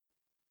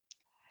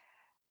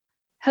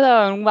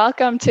Hello and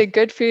welcome to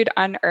Good Food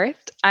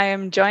Unearthed. I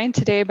am joined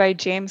today by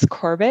James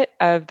Corbett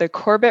of the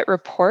Corbett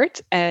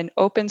Report, an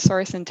open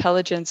source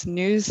intelligence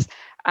news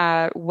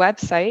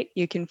website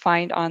you can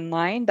find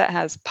online that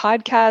has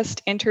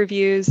podcast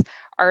interviews,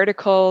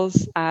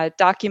 articles,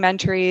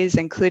 documentaries,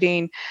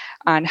 including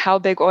on how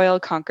big oil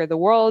conquered the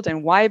world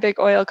and why big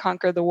oil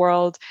conquered the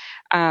world,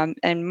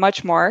 and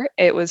much more.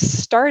 It was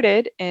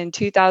started in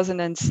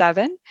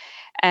 2007,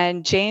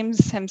 and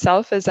James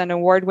himself is an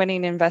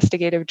award-winning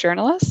investigative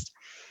journalist.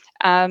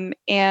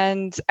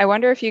 And I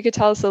wonder if you could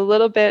tell us a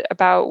little bit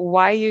about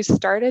why you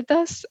started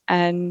this,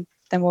 and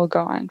then we'll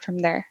go on from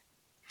there.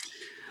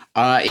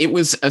 It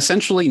was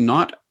essentially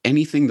not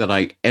anything that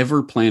I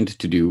ever planned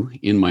to do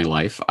in my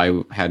life.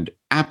 I had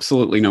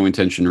absolutely no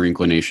intention or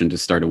inclination to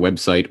start a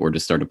website or to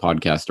start a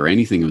podcast or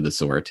anything of the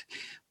sort.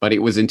 But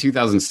it was in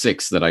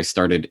 2006 that I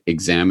started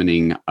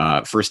examining,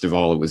 first of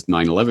all, it was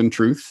 9/11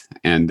 truth.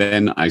 And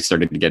then I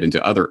started to get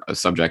into other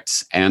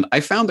subjects. And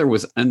I found there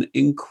was an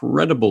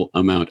incredible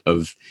amount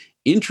of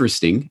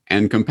interesting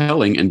and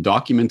compelling and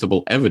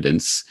documentable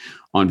evidence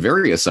on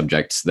various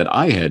subjects that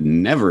I had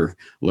never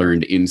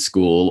learned in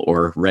school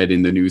or read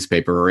in the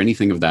newspaper or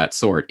anything of that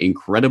sort.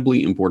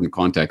 Incredibly important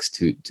context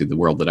to the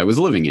world that I was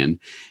living in.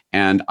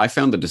 And I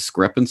found the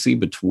discrepancy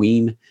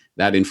between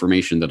that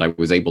information that I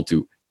was able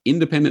to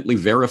independently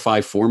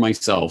verify for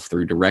myself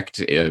through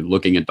direct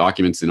looking at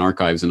documents in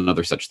archives and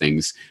other such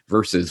things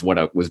versus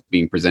what was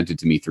being presented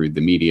to me through the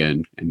media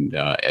and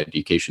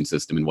education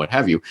system and what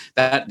have you.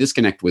 That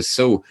disconnect was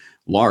so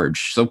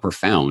large, so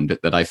profound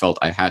that I felt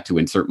I had to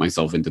insert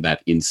myself into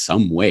that in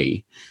some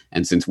way.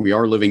 And since we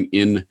are living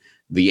in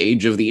the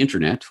age of the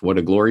internet, what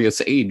a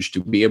glorious age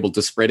to be able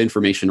to spread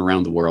information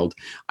around the world,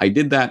 I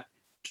did that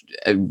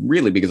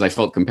really because I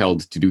felt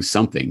compelled to do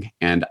something.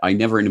 And I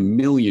never in a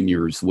million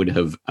years would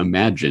have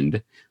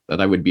imagined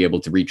that I would be able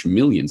to reach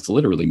millions,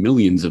 literally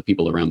millions of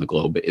people around the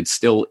globe. It's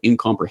still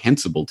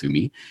incomprehensible to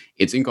me.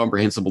 It's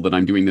incomprehensible that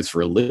I'm doing this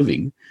for a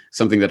living,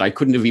 something that I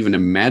couldn't have even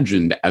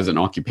imagined as an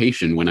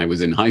occupation when I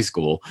was in high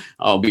school.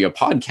 I'll be a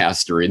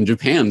podcaster in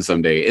Japan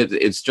someday.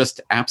 It's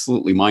just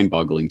absolutely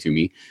mind-boggling to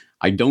me.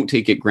 I don't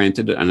take it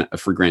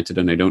for granted,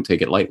 and I don't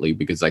take it lightly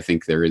because I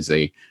think there is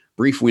a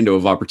brief window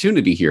of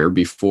opportunity here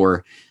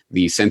before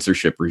the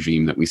censorship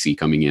regime that we see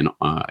coming in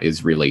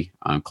is really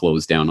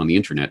closed down on the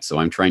internet. So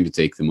I'm trying to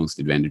take the most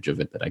advantage of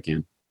it that I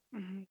can.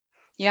 Mm-hmm.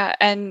 Yeah,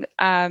 and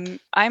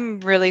I'm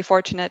really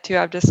fortunate to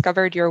have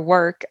discovered your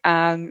work,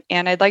 and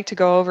I'd like to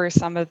go over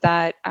some of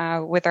that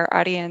with our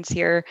audience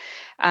here,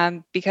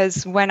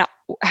 because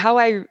how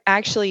I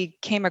actually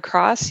came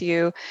across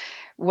you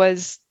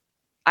was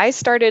I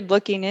started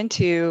looking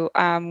into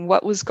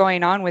what was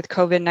going on with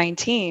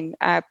COVID-19,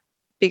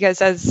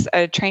 because as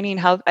a training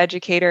health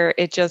educator,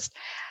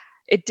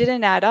 it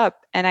didn't add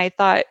up. And I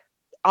thought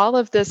all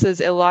of this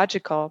is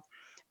illogical.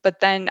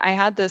 But then I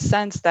had this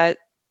sense that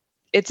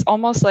it's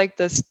almost like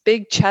this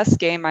big chess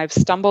game I've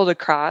stumbled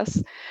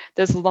across,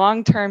 this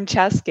long-term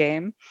chess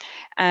game.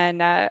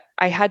 And I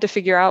had to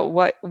figure out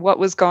what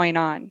was going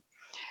on.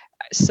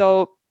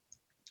 So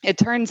it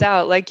turns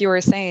out, like you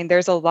were saying,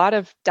 there's a lot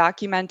of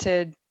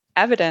documented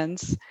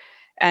evidence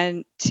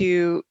and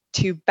to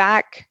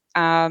back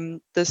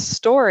the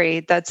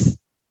story that's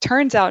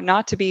turns out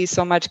not to be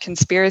so much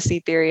conspiracy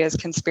theory as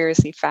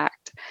conspiracy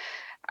fact.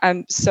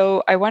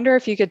 So I wonder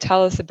if you could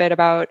tell us a bit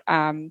about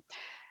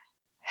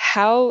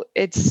how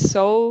it's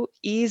so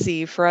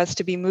easy for us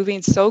to be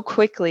moving so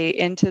quickly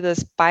into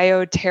this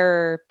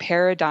bioterror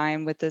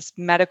paradigm with this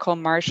medical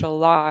martial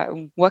law.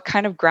 What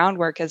kind of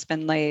groundwork has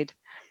been laid?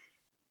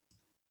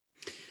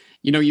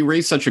 You know, you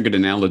raised such a good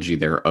analogy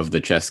there of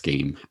the chess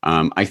game.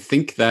 I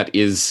think that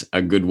is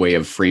a good way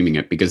of framing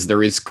it because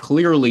there is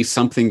clearly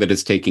something that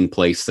is taking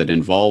place that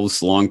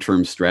involves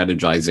long-term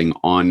strategizing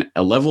on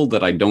a level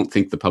that I don't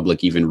think the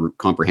public even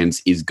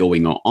comprehends is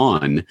going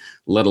on,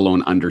 let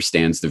alone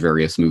understands the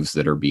various moves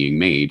that are being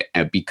made.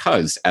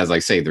 Because, as I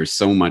say, there's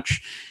so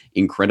much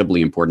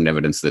incredibly important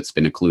evidence that's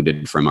been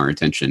occluded from our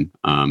attention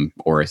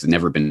or has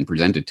never been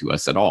presented to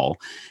us at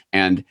all.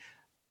 And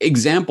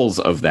examples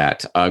of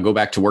that go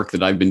back to work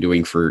that I've been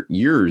doing for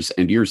years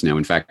and years now.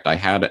 In fact, I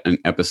had an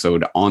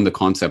episode on the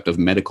concept of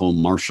medical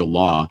martial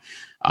law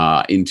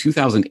in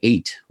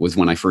 2008 was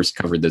when I first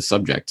covered this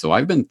subject. So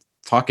I've been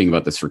talking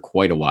about this for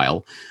quite a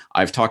while.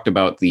 I've talked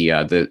about the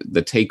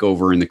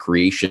takeover and the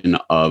creation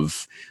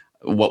of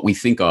what we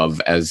think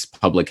of as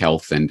public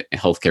health and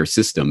healthcare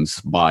systems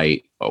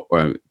by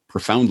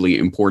profoundly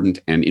important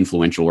and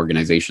influential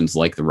organizations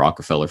like the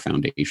Rockefeller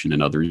Foundation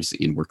and others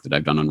in work that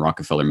I've done on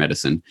Rockefeller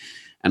medicine.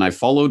 And I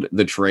followed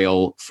the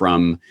trail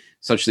from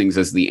such things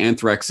as the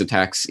anthrax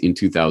attacks in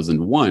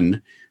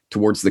 2001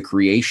 towards the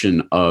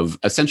creation of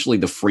essentially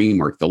the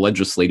framework, the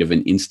legislative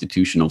and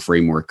institutional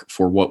framework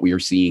for what we are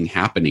seeing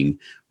happening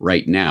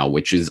right now,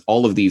 which is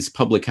all of these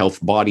public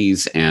health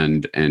bodies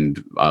and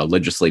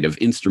legislative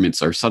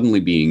instruments are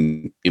suddenly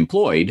being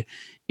employed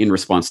in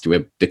response to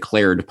a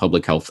declared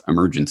public health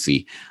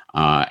emergency.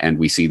 And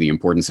we see the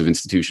importance of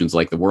institutions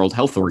like the World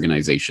Health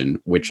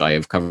Organization, which I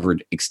have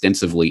covered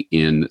extensively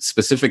in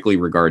specifically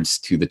regards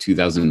to the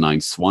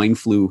 2009 swine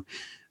flu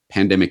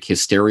pandemic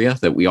hysteria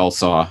that we all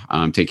saw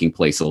taking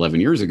place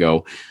 11 years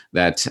ago,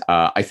 that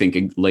I think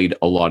it laid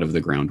a lot of the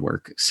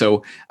groundwork.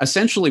 So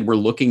essentially, we're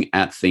looking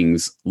at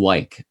things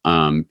like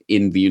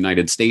in the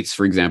United States,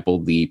 for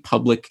example, the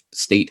Public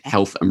State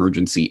Health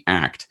Emergency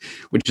Act,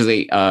 which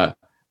is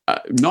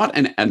not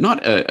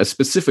a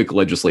specific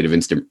legislative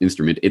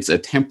instrument. It's a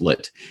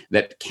template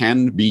that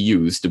can be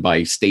used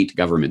by state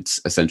governments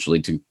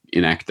essentially to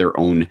enact their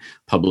own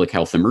public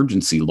health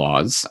emergency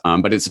laws.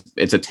 But it's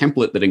a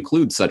template that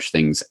includes such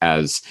things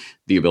as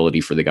the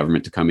ability for the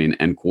government to come in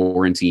and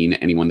quarantine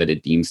anyone that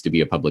it deems to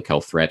be a public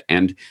health threat,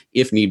 and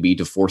if need be,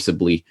 to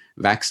forcibly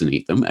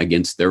vaccinate them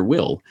against their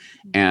will.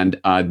 And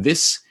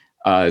this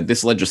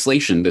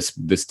legislation, this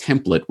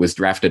template, was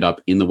drafted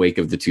up in the wake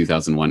of the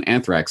 2001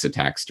 anthrax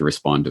attacks to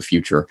respond to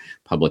future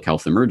public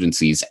health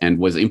emergencies, and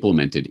was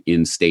implemented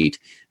in state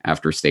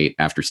after state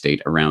after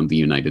state around the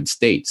United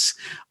States.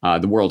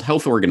 The World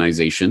Health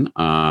Organization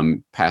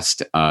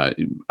passed a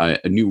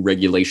new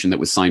regulation that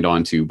was signed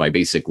on to by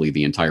basically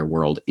the entire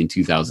world in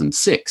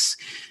 2006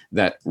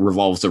 that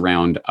revolves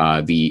around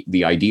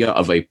the idea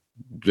of a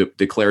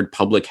declared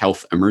public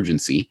health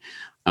emergency,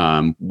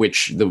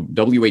 which the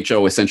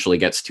WHO essentially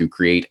gets to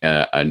create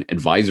an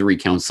advisory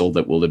council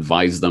that will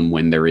advise them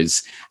when there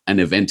is an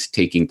event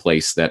taking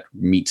place that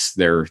meets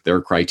their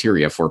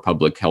criteria for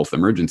public health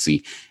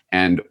emergency.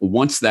 And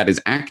once that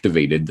is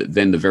activated,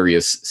 then the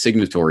various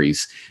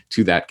signatories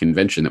to that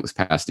convention that was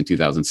passed in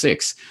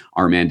 2006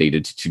 are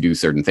mandated to do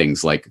certain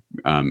things like,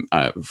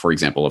 for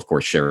example, of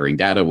course, sharing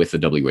data with the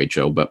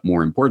WHO, but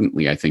more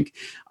importantly, I think,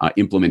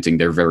 implementing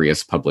their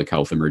various public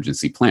health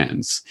emergency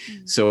plans.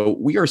 Mm-hmm. So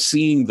we are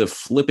seeing the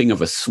flipping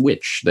of a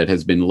switch that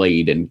has been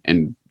laid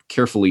and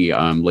carefully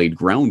laid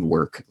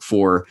groundwork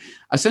for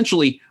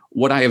essentially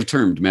what I have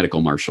termed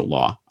medical martial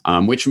law,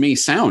 which may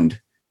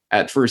sound,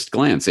 at first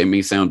glance, it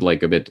may sound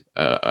like a bit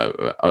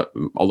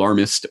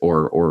alarmist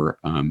or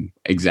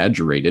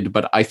exaggerated,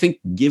 but I think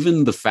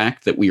given the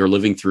fact that we are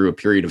living through a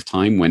period of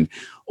time when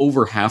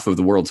over half of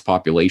the world's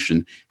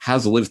population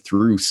has lived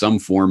through some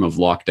form of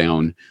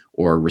lockdown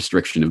or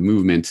restriction of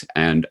movement,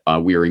 and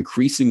we are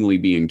increasingly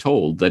being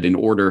told that in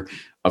order,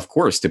 of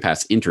course, to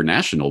pass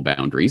international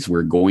boundaries,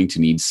 we're going to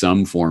need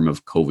some form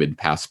of COVID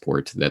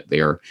passport that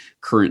they are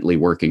currently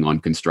working on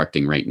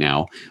constructing right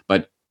now.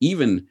 But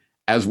even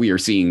as we are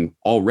seeing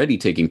already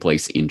taking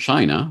place in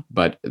China,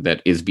 but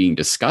that is being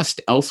discussed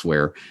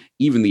elsewhere,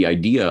 even the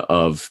idea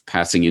of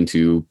passing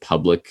into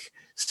public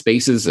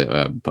spaces,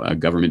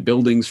 government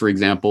buildings, for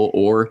example,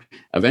 or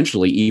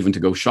eventually even to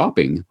go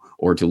shopping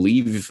or to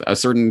leave a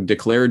certain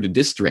declared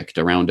district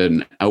around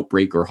an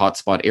outbreak or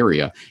hotspot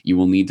area, you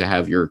will need to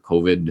have your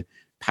COVID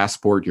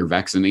passport, your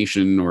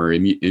vaccination or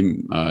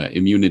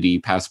immunity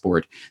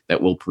passport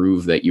that will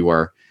prove that you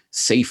are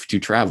safe to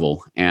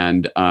travel.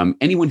 And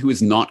anyone who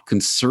is not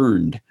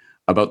concerned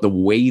about the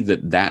way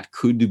that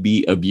could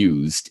be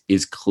abused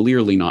is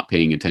clearly not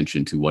paying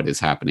attention to what is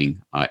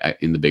happening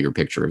in the bigger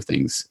picture of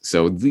things.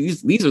 So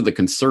these are the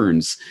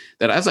concerns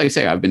that, as I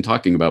say, I've been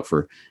talking about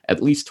for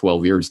at least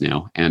 12 years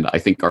now, and I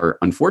think are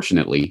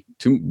unfortunately,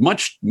 too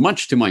much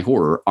to my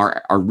horror,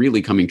 are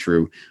really coming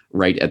true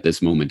right at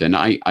this moment. And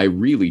I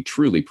really,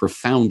 truly,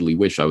 profoundly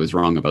wish I was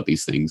wrong about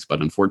these things,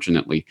 but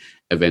unfortunately,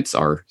 events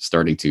are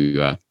starting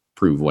to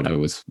prove what I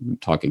was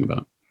talking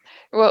about.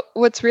 Well,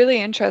 what's really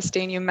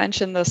interesting, you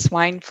mentioned the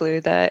swine flu,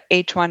 the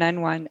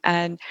H1N1,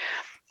 and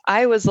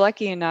I was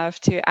lucky enough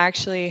to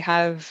actually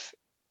have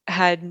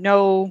had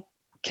no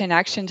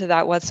connection to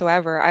that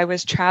whatsoever. I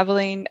was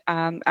traveling,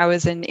 I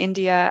was in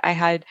India, I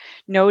had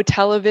no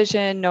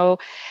television,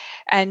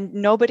 and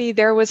nobody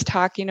there was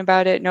talking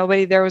about it,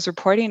 nobody there was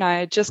reporting on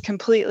it. It just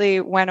completely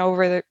went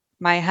over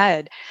my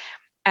head.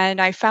 And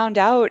I found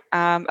out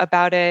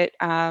about it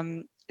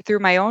through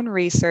my own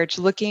research,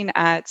 looking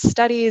at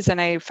studies,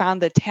 and I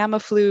found the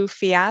Tamiflu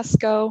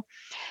fiasco.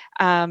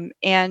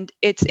 And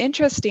it's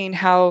interesting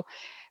how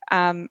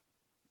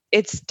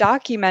it's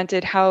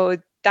documented how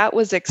that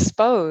was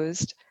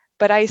exposed,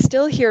 but I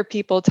still hear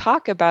people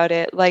talk about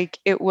it like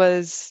it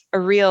was a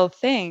real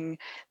thing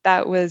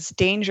that was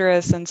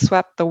dangerous and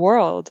swept the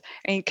world.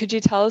 And could you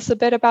tell us a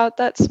bit about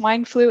that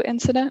swine flu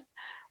incident?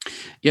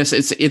 Yes,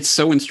 it's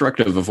so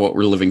instructive of what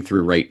we're living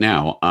through right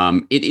now.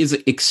 It is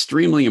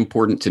extremely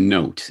important to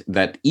note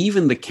that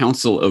even the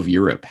Council of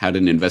Europe had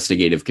an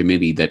investigative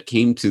committee that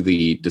came to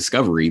the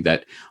discovery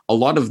that a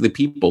lot of the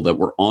people that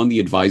were on the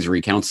advisory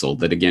council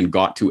that, again,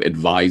 got to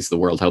advise the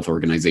World Health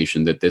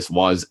Organization that this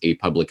was a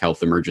public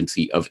health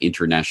emergency of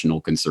international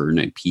concern,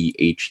 a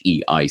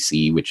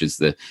PHEIC, which is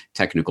the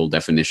technical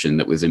definition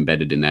that was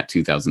embedded in that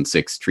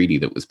 2006 treaty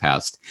that was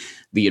passed.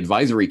 The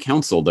advisory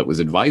council that was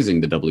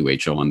advising the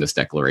WHO on this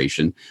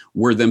declaration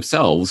were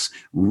themselves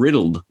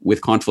riddled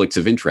with conflicts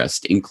of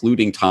interest,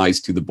 including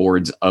ties to the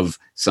boards of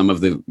some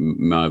of the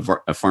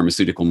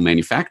pharmaceutical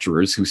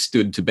manufacturers who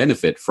stood to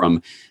benefit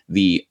from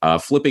the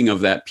flipping flipping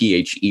of that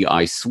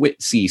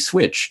PHEIC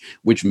switch,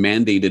 which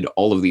mandated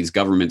all of these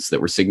governments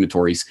that were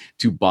signatories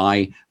to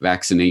buy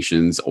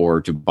vaccinations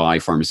or to buy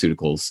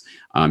pharmaceuticals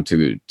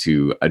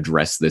to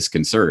address this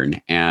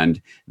concern.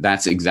 And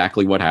that's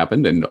exactly what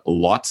happened. And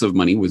lots of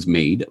money was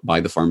made by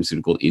the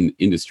pharmaceutical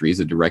industry as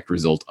a direct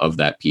result of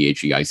that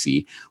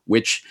PHEIC,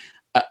 which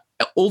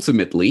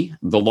ultimately,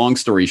 the long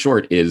story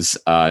short is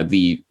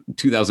the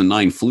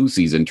 2009 flu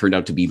season turned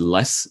out to be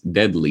less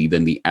deadly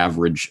than the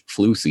average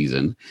flu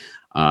season.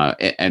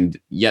 And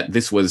yet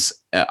this was,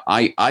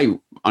 I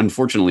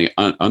unfortunately,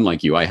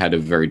 unlike you, I had a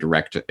very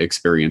direct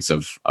experience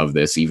of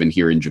this, even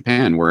here in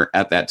Japan, where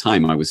at that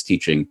time I was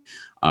teaching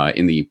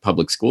in the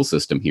public school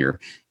system here.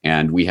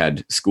 And we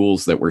had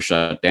schools that were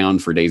shut down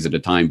for days at a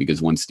time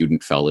because one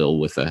student fell ill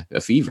with a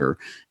fever.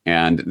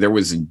 And there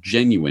was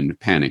genuine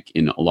panic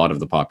in a lot of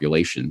the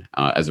population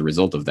as a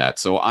result of that.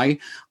 So I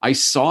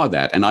saw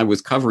that, and I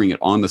was covering it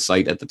on the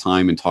site at the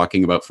time and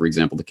talking about, for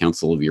example, the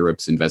Council of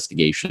Europe's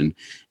investigation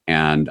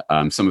and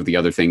some of the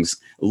other things,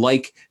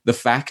 like the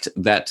fact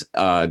that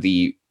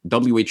the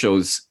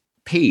WHO's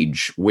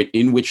page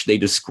in which they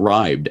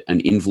described an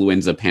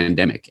influenza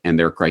pandemic and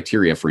their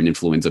criteria for an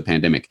influenza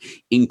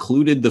pandemic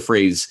included the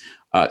phrase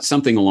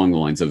something along the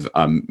lines of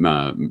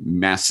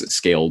mass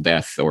scale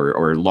death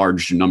or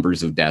large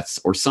numbers of deaths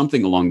or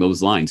something along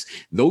those lines.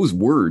 Those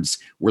words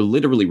were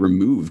literally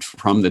removed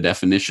from the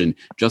definition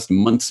just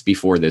months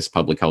before this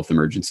public health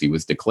emergency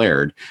was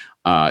declared.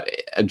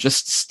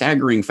 Just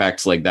staggering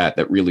facts like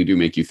that really do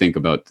make you think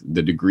about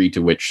the degree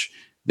to which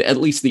at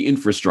least the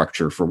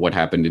infrastructure for what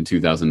happened in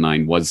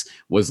 2009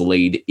 was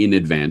laid in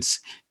advance.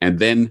 And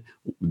then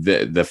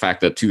the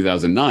fact that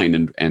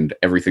 2009 and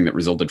everything that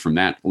resulted from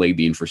that laid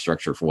the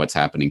infrastructure for what's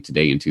happening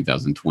today in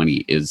 2020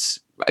 is,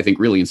 I think,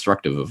 really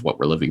instructive of what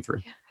we're living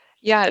through.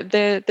 Yeah,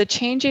 the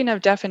changing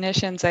of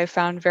definitions I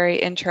found very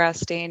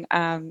interesting,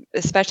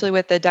 especially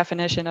with the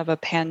definition of a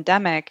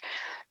pandemic,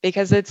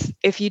 because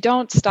if you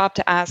don't stop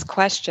to ask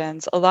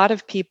questions, a lot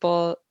of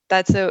people,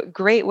 that's a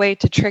great way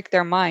to trick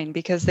their mind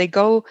because they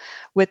go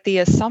with the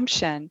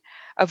assumption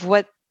of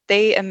what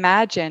they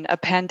imagine a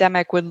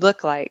pandemic would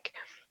look like.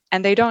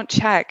 And they don't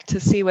check to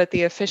see what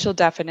the official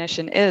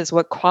definition is,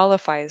 what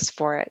qualifies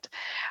for it.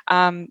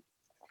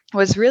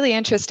 Was really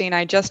interesting.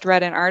 I just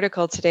read an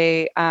article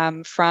today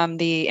from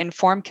the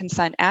Informed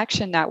Consent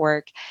Action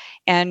Network,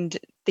 and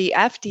the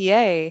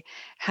FDA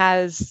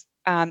has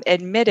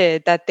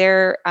admitted that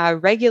their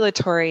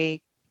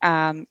regulatory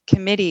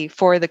committee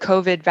for the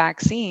COVID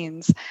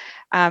vaccines,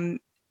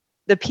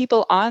 the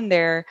people on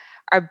there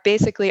are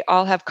basically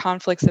all have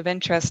conflicts of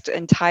interest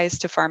and ties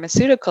to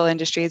pharmaceutical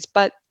industries,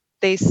 but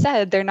they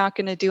said they're not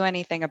going to do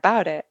anything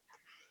about it.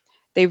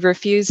 They've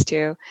refused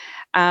to.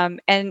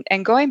 And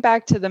going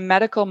back to the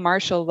medical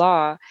martial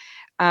law,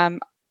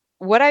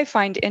 what I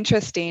find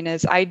interesting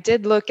is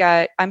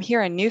I'm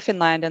here in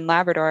Newfoundland and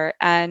Labrador,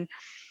 and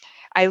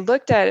I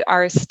looked at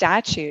our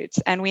statutes,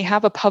 and we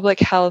have a Public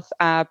Health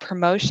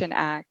Promotion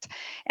Act,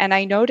 and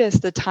I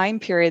noticed the time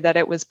period that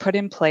it was put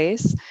in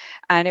place,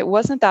 and it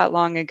wasn't that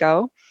long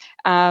ago.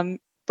 But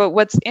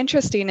what's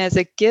interesting is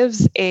it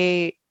gives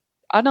a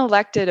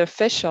unelected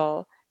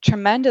official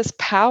tremendous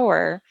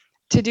power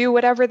to do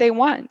whatever they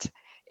want.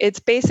 It's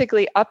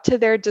basically up to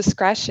their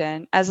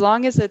discretion as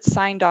long as it's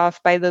signed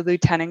off by the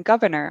lieutenant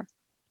governor.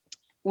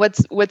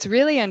 What's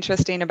really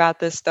interesting about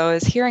this, though,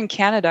 is here in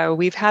Canada,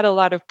 we've had a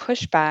lot of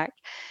pushback.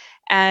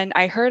 And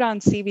I heard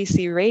on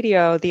CBC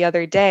radio the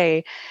other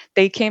day,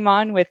 they came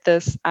on with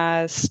this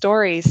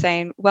story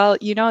saying, well,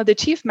 the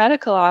chief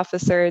medical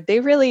officer,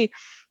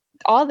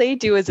 all they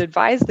do is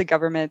advise the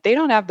government. They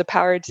don't have the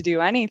power to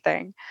do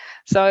anything.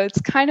 So it's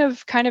kind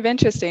of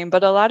interesting,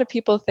 but a lot of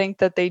people think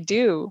that they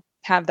do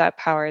have that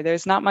power.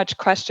 There's not much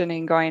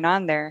questioning going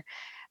on there.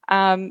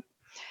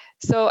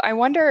 So I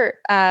wonder,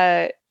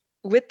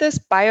 with this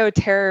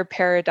bioterror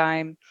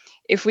paradigm,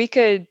 if we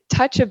could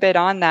touch a bit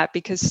on that,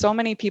 because so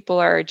many people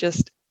are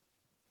just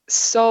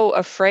so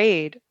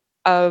afraid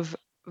of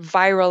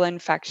viral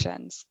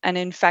infections and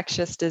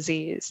infectious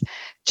disease,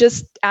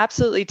 just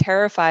absolutely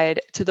terrified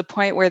to the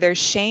point where they're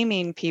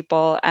shaming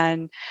people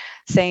and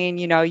saying,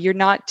 you're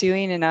not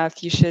doing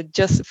enough. You should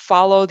just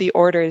follow the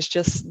orders,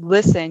 just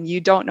listen. You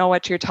don't know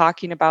what you're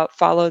talking about.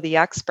 Follow the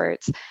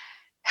experts.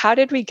 How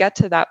did we get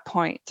to that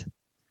point?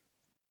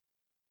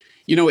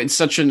 It's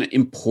such an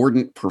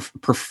important,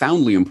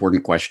 profoundly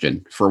important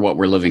question for what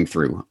we're living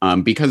through,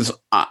 because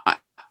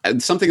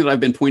something that I've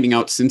been pointing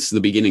out since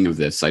the beginning of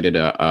this. I did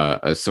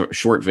a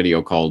short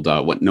video called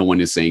What No One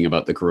Is Saying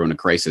About the Corona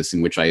Crisis,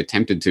 in which I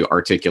attempted to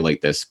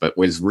articulate this, but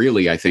was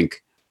really, I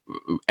think,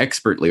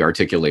 expertly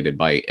articulated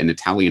by an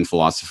Italian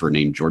philosopher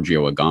named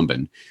Giorgio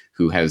Agamben,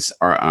 who has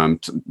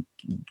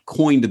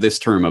coined this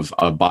term of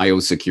a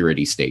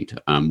biosecurity state,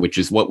 which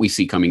is what we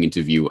see coming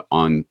into view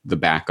on the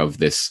back of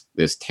this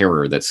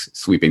terror that's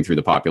sweeping through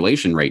the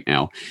population right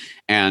now.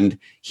 And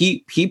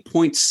he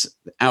points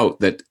out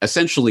that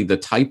essentially the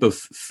type of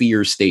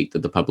fear state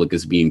that the public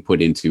is being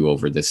put into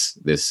over this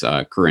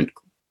current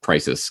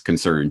crisis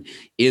concern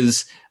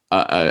is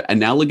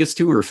analogous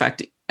to, or in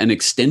fact, an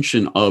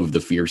extension of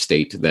the fear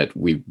state that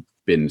we've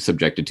been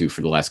subjected to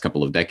for the last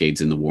couple of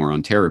decades in the war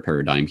on terror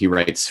paradigm. He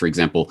writes, for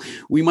example,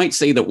 we might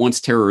say that once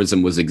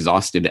terrorism was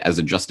exhausted as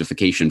a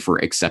justification for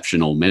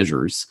exceptional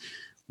measures,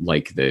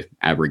 like the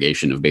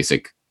abrogation of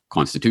basic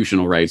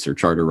constitutional rights or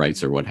charter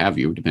rights or what have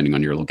you, depending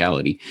on your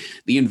locality,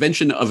 the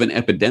invention of an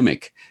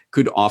epidemic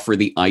could offer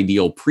the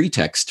ideal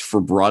pretext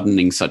for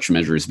broadening such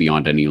measures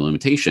beyond any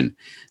limitation.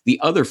 The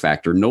other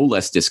factor, no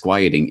less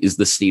disquieting, is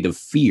the state of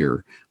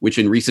fear, which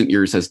in recent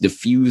years has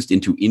diffused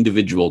into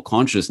individual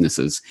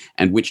consciousnesses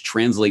and which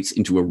translates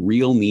into a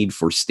real need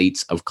for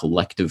states of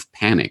collective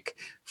panic,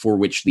 for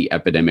which the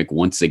epidemic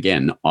once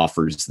again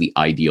offers the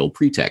ideal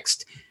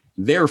pretext.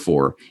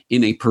 Therefore,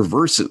 in a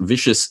perverse,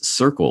 vicious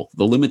circle,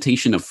 the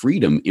limitation of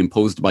freedom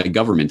imposed by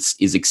governments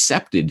is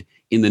accepted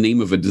in the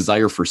name of a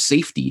desire for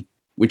safety,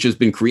 which has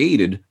been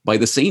created by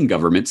the same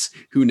governments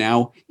who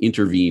now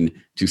intervene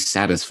to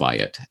satisfy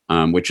it,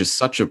 which is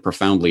such a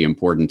profoundly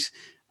important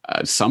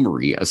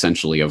summary,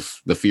 essentially,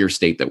 of the fear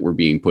state that we're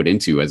being put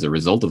into as a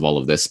result of all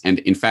of this. And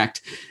in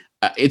fact,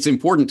 it's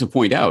important to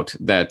point out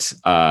that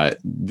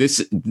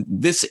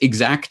this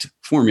exact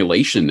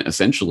formulation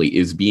essentially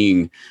is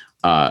being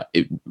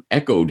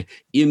echoed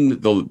in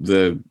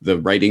the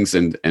writings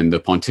and the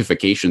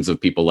pontifications of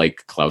people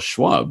like Klaus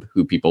Schwab,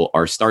 who people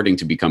are starting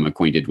to become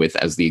acquainted with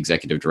as the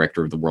executive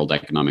director of the World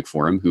Economic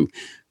Forum, who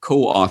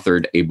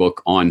co-authored a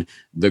book on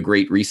the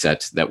Great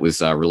Reset that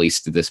was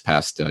released this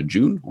past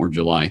June or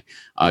July,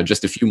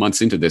 just a few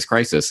months into this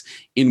crisis,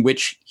 in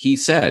which he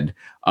said,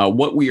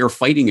 what we are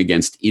fighting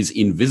against is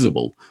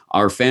invisible.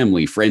 Our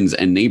family, friends,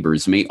 and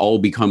neighbors may all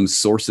become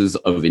sources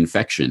of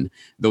infection.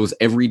 Those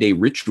everyday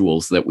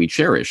rituals that we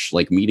cherish,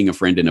 like meeting a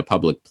friend in a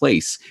public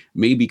place,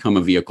 may become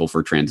a vehicle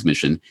for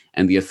transmission,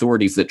 and the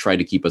authorities that try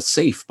to keep us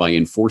safe by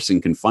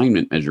enforcing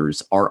confinement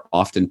measures are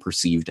often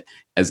perceived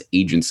as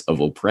agents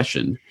of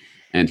oppression.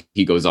 And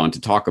he goes on to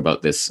talk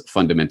about this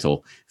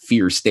fundamental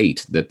fear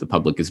state that the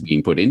public is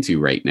being put into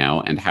right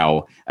now, and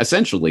how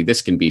essentially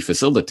this can be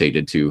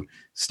facilitated to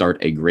start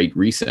a great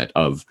reset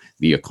of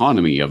the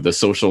economy, of the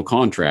social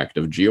contract,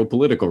 of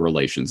geopolitical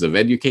relations, of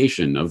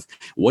education, of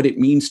what it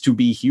means to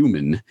be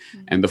human,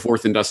 and the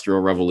fourth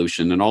industrial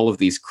revolution, and all of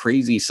these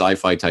crazy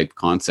sci-fi type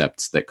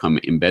concepts that come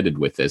embedded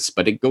with this.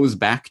 But it goes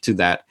back to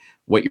that,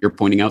 what you're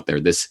pointing out there,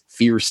 this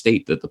fear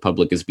state that the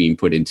public is being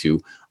put into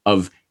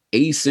of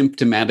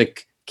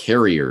asymptomatic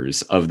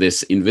carriers of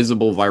this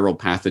invisible viral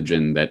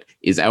pathogen that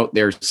is out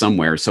there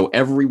somewhere. So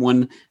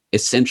everyone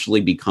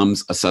essentially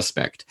becomes a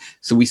suspect.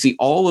 So we see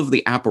all of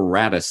the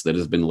apparatus that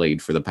has been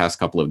laid for the past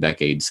couple of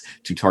decades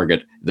to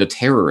target the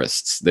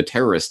terrorists. The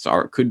terrorists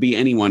could be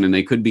anyone, and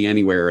they could be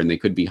anywhere, and they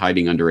could be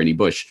hiding under any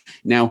bush.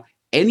 Now,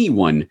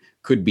 anyone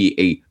could be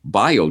a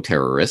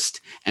bioterrorist,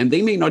 and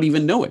they may not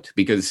even know it,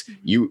 because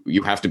you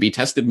have to be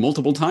tested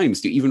multiple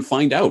times to even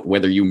find out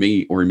whether you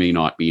may or may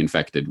not be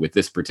infected with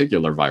this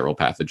particular viral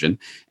pathogen.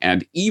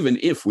 And even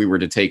if we were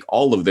to take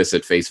all of this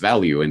at face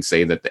value and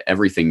say that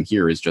everything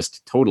here is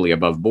just totally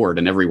above board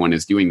and everyone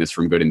is doing this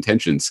from good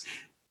intentions,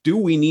 do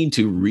we need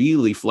to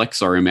really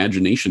flex our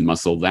imagination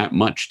muscle that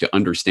much to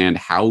understand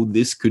how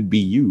this could be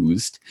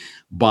used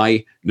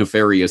by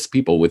nefarious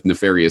people with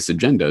nefarious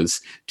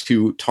agendas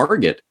to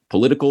target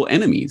political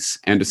enemies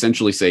and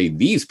essentially say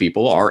these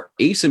people are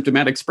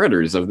asymptomatic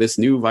spreaders of this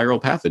new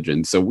viral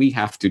pathogen, so we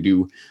have to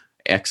do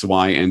X,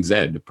 Y, and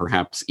Z,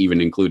 perhaps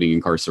even including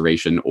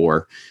incarceration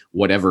or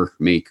whatever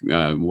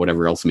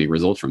else may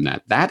result from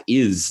that. That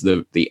is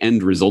the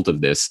end result of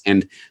this.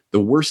 And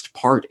the worst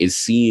part is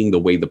seeing the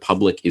way the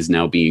public is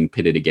now being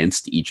pitted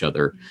against each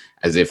other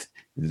as if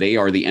they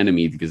are the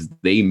enemy because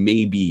they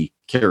may be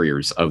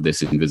carriers of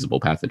this invisible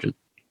pathogen.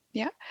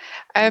 Yeah.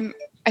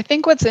 I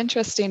think what's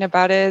interesting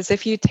about it is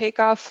if you take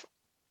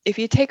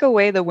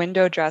away the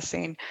window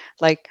dressing,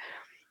 like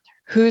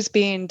who's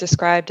being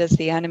described as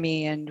the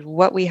enemy and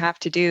what we have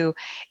to do,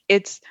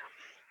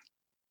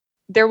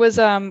 there was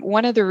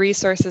one of the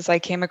resources I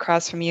came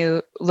across from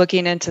you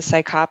looking into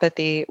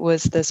psychopathy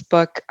was this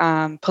book,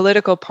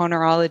 Political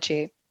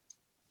Ponerology.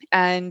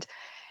 And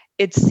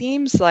it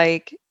seems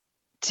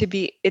to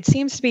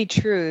be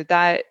true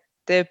that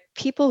the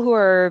people who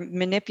are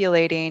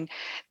manipulating,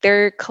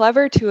 they're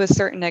clever to a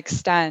certain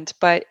extent,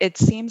 but it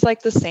seems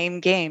like the same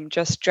game,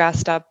 just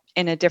dressed up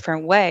in a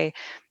different way.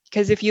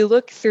 Because if you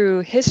look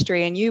through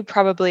history, and you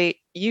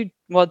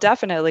will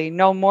definitely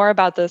know more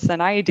about this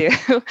than I do,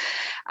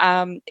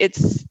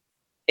 it's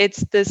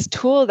this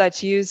tool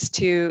that's used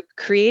to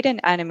create an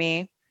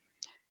enemy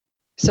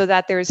so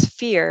that there's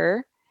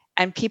fear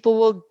and people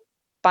will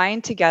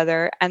bind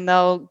together and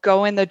they'll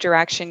go in the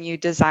direction you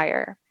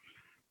desire.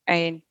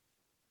 And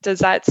does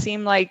that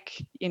seem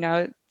like,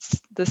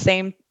 the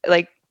same,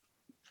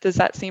 does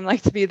that seem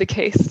like to be the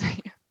case?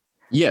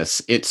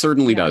 Yes, it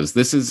certainly does.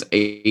 This is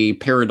a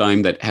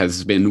paradigm that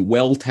has been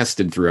well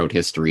tested throughout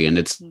history, and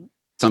it's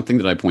something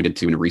that I pointed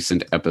to in a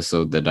recent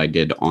episode that I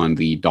did on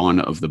the dawn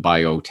of the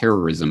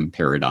bioterrorism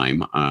paradigm.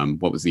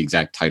 What was the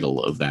exact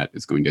title of that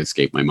is going to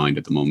escape my mind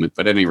at the moment.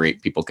 But at any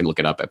rate, people can look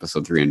it up,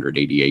 episode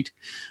 388,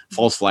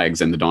 False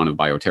Flags and the Dawn of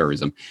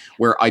Bioterrorism,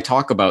 where I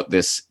talk about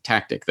this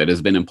tactic that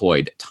has been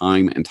employed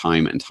time and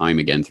time and time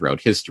again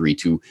throughout history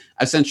to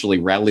essentially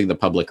rally the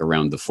public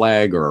around the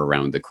flag or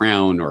around the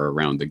crown or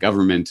around the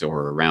government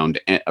or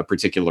around a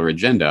particular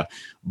agenda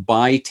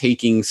by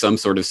taking some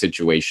sort of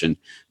situation,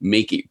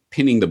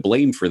 pinning the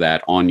blame for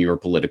that on your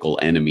political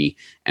enemy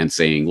and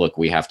saying, look,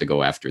 we have to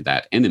go after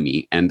that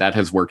enemy. And that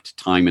has worked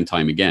time and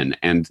time again.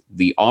 And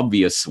the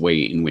obvious way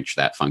in which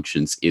that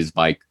functions is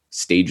by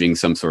staging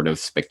some sort of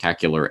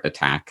spectacular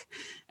attack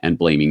and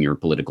blaming your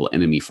political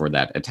enemy for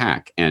that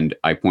attack. And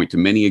I point to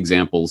many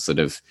examples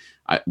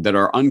that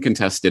are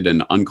uncontested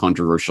and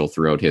uncontroversial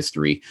throughout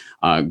history,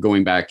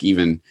 going back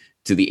even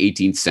to the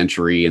 18th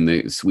century, and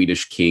the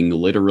Swedish king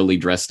literally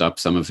dressed up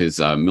some of his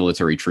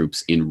military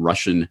troops in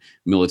Russian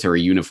military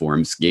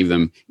uniforms, gave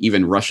them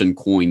even Russian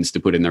coins to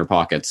put in their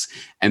pockets,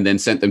 and then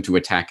sent them to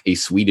attack a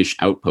Swedish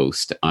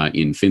outpost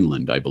in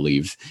Finland, I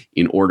believe,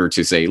 in order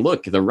to say,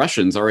 look, the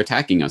Russians are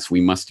attacking us.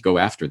 We must go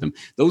after them.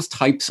 Those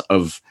types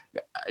of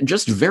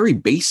just very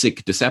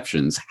basic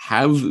deceptions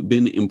have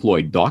been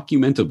employed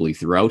documentably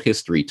throughout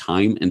history,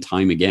 time and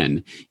time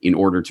again, in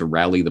order to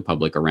rally the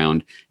public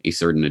around a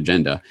certain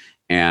agenda.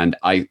 And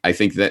I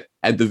think that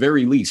at the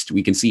very least,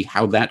 we can see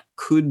how that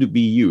could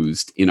be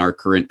used in our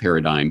current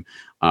paradigm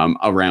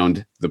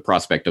around the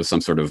prospect of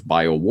some sort of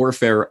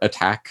biowarfare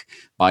attack,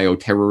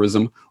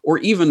 bioterrorism, or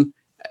even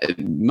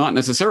not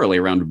necessarily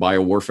around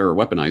biowarfare or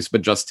weaponized,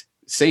 but just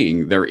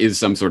saying there is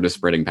some sort of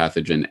spreading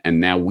pathogen,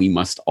 and now we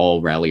must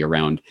all rally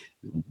around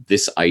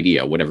this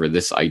idea, whatever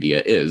this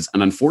idea is.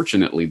 And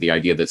unfortunately, the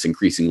idea that's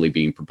increasingly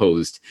being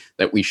proposed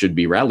that we should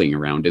be rallying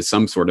around is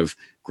some sort of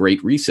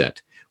great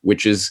reset,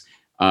 which is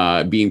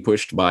being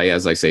pushed by,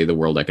 as I say, the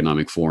World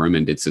Economic Forum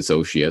and its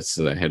associates,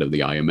 the head of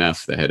the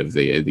IMF, the head of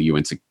the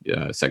UN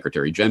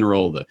Secretary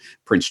General, the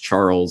Prince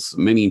Charles.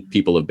 Many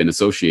people have been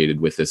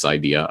associated with this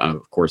idea.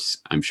 Of course,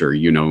 I'm sure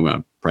you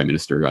know Prime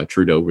Minister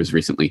Trudeau was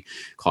recently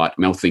caught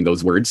mouthing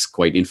those words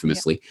quite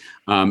infamously.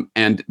 Yeah.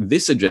 And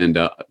this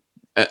agenda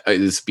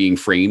is being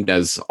framed,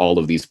 as all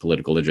of these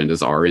political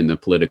agendas are, in the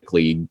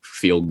politically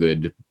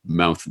feel-good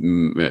mealy-mouthed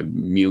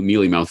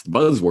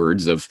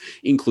buzzwords of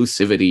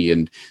inclusivity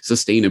and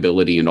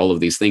sustainability and all of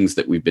these things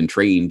that we've been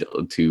trained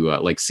to,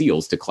 like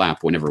seals, to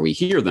clap whenever we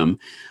hear them,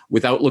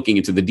 without looking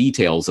into the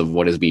details of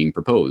what is being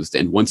proposed.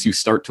 And once you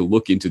start to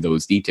look into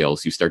those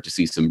details, you start to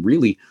see some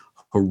really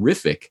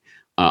horrific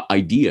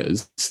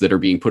ideas that are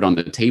being put on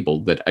the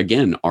table that,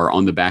 again, are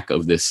on the back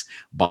of this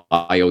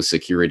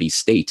biosecurity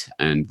state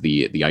and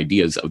the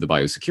ideas of the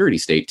biosecurity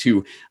state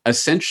to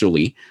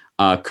essentially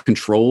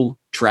control,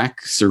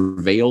 track,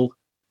 surveil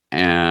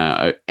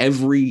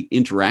every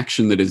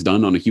interaction that is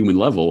done on a human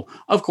level,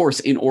 of course,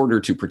 in order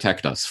to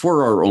protect us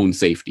for our own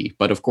safety.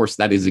 But of course,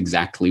 that is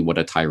exactly what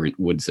a tyrant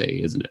would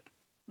say, isn't it?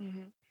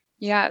 Mm-hmm.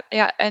 Yeah.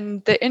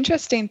 And the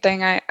interesting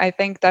thing I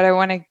think that I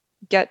want to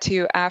get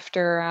to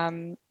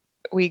after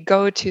we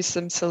go to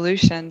some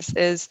solutions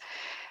is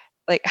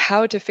like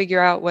how to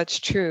figure out what's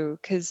true.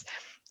 Because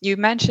you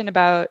mentioned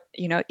about,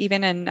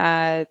 even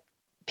in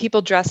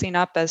people dressing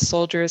up as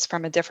soldiers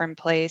from a different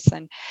place,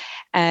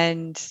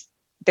 and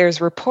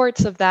there's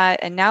reports of that.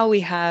 And now we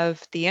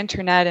have the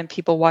internet and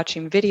people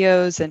watching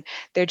videos, and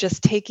they're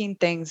just taking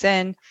things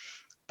in.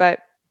 But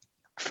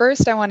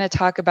first I want to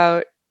talk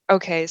about,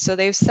 okay, so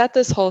they've set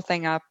this whole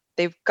thing up.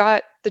 They've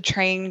got the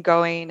train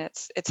going.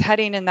 It's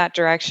heading in that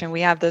direction.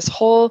 We have this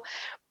whole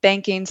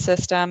banking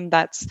system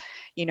that's,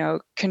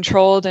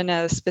 controlled in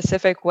a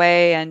specific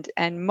way.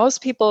 And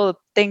most people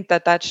think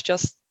that that's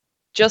just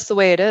the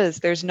way it is.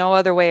 There's no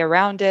other way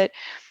around it.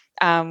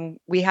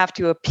 We have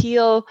to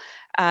appeal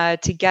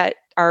to get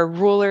our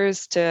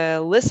rulers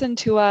to listen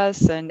to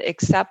us and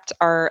accept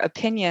our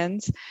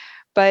opinions.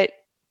 But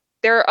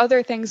there are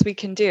other things we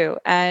can do.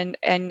 And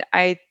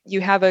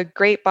you have a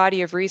great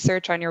body of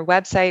research on your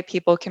website.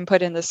 People can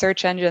put in the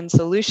search engine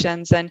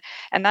solutions. And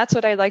that's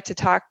what I'd like to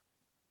talk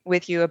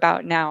with you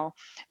about now.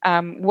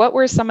 What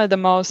were some of the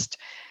most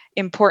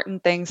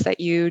important things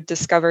that you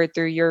discovered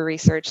through your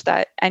research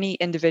that any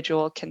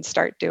individual can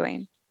start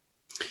doing?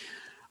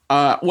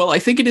 Well, I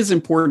think it is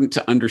important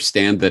to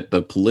understand that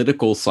the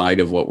political side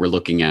of what we're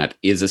looking at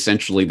is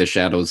essentially the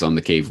shadows on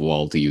the cave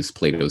wall, to use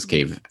Plato's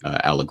cave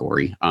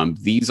allegory.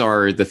 These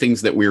are the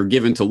things that we're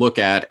given to look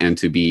at and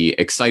to be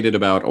excited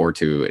about or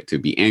to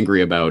be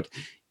angry about.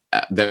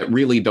 That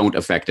really don't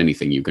affect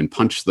anything. You can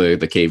punch the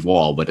cave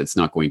wall, but it's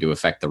not going to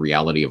affect the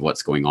reality of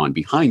what's going on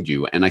behind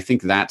you. And I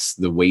think that's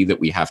the way that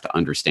we have to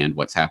understand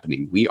what's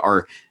happening. We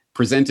are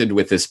presented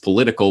with this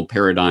political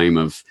paradigm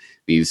of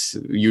these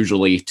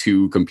usually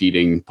two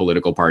competing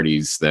political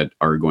parties that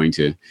are going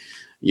to,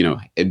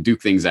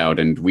 duke things out,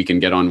 and we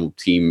can get on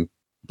team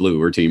blue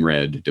or team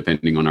red,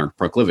 depending on our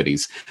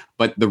proclivities.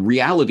 but the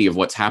reality of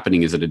what's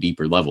happening is at a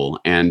deeper level.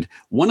 And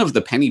one of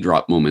the penny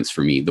drop moments for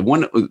me,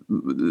 one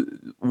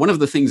of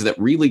the things that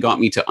really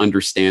got me to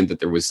understand that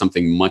there was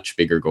something much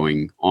bigger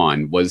going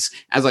on was,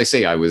 as I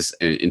say, I was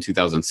in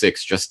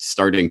 2006 just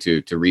starting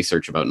to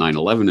research about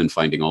 9/11 and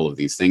finding all of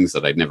these things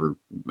that I'd never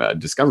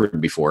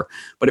discovered before.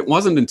 But it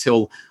wasn't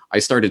until I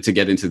started to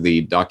get into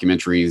the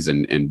documentaries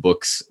and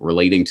books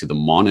relating to the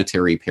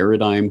monetary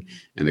paradigm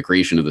and the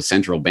creation of the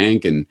central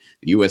bank and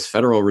the U.S.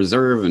 Federal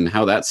Reserve and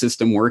how that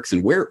system works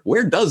and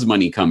where does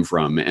money come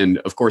from. And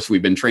of course,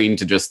 we've been trained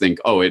to just think,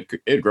 oh,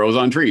 it grows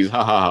on trees,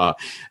 ha ha ha,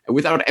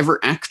 without ever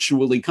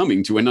actually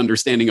coming to an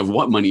understanding of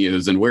what money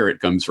is and where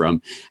it comes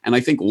from. And I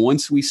think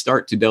once we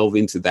start to delve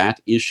into that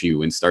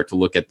issue and start to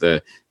look at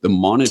the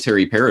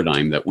monetary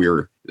paradigm that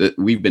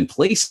we've been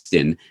placed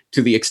in,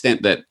 to the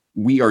extent that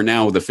we are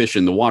now the fish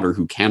in the water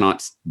who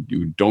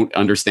don't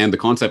understand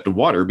the concept of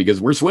water because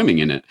we're swimming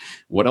in it.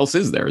 What else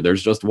is there?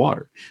 There's just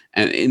water.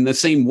 And in the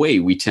same way,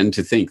 we tend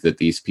to think that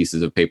these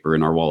pieces of paper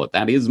in our wallet,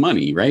 that is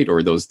money, right?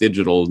 Or those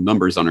digital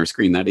numbers on our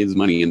screen, that is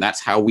money. And that's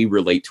how we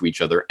relate to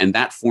each other. And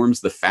that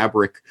forms the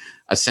fabric,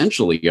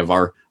 essentially, of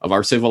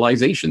our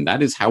civilization.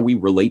 That is how we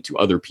relate to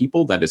other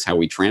people. That is how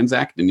we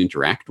transact and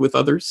interact with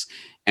others.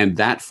 And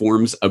that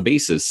forms a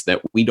basis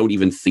that we don't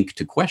even think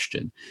to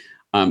question.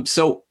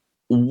 So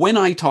when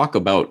I talk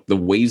about the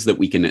ways that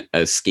we can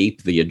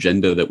escape the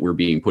agenda that we're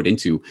being put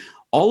into,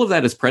 all of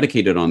that is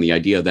predicated on the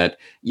idea that,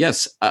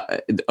 yes,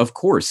 of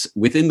course,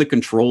 within the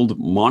controlled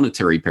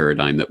monetary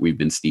paradigm that we've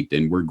been steeped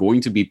in, we're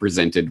going to be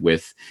presented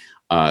with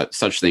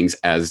such things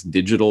as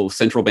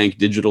central bank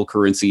digital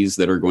currencies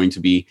that are going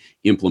to be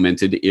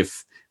implemented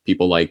if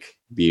people like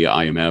the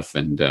IMF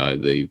and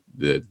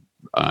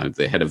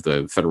the head of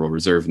the Federal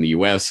Reserve in the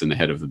US and the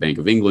head of the Bank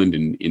of England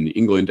in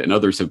England and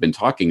others have been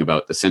talking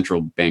about the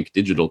central bank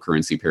digital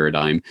currency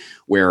paradigm,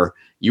 where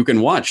you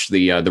can watch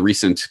the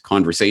recent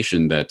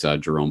conversation that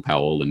Jerome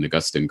Powell and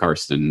Augustin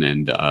Karsten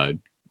and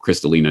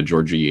Kristalina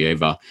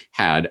Georgieva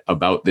had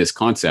about this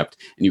concept.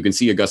 And you can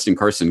see Augustin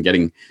Karsten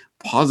getting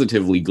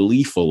positively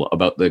gleeful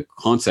about the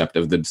concept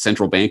of the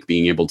central bank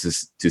being able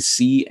to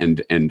see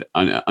and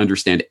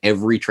understand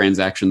every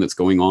transaction that's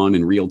going on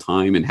in real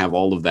time and have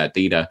all of that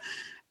data.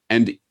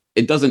 And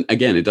it doesn't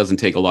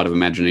take a lot of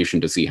imagination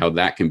to see how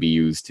that can be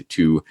used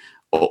to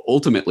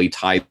ultimately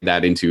tie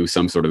that into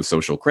some sort of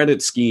social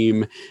credit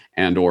scheme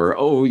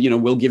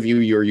we'll give you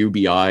your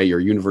UBI,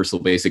 your universal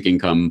basic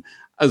income,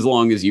 as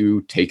long as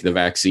you take the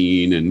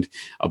vaccine and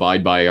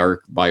abide by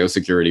our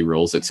biosecurity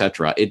rules,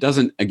 etc. It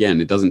doesn't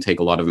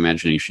take a lot of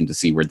imagination to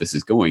see where this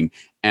is going.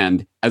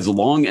 And as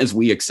long as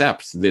we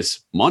accept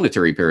this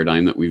monetary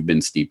paradigm that we've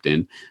been steeped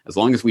in, as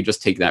long as we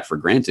just take that for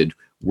granted,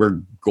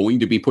 we're going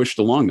to be pushed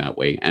along that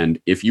way. And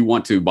if you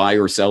want to buy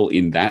or sell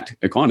in that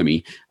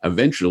economy,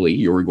 eventually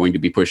you're going to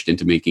be pushed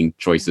into making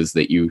choices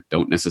that you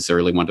don't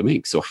necessarily want to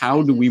make. So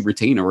how do we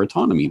retain our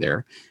autonomy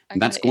there? And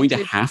that's going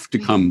to have to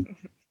come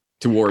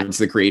towards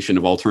the creation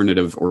of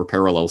alternative or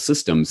parallel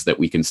systems that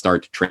we can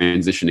start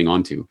transitioning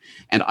onto.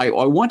 And I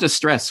want to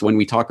stress, when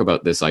we talk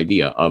about this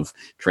idea of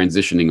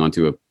transitioning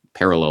onto a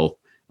parallel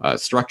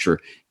structure,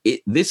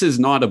 this is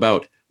not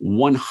about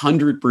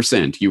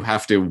 100%. You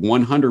have to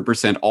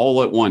 100%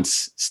 all at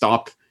once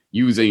stop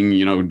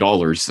using,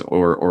 dollars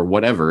or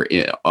whatever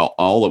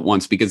all at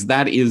once, because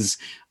that is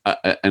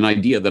an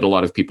idea that a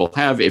lot of people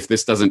have. If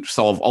this doesn't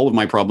solve all of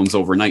my problems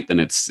overnight, then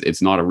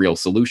it's not a real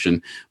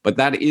solution. But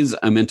that is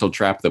a mental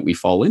trap that we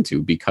fall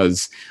into,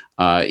 because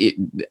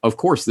of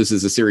course, this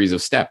is a series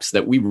of steps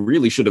that we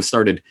really should have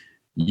started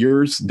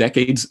years,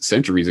 decades,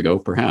 centuries ago,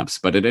 perhaps.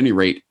 But at any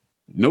rate,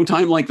 no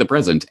time like the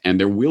present, and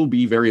there will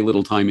be very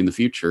little time in the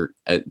future,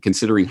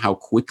 considering how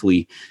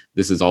quickly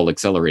this is all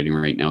accelerating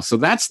right now. So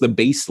that's the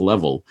base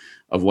level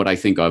of what I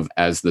think of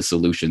as the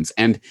solutions.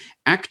 And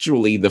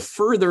actually, the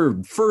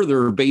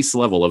further base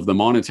level of the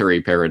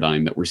monetary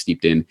paradigm that we're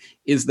steeped in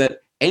is that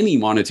any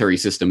monetary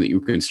system that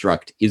you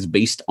construct is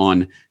based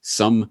on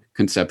some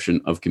conception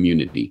of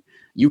community.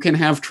 You can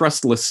have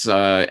trustless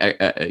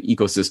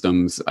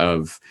ecosystems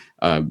of,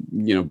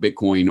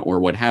 Bitcoin or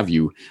what have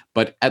you.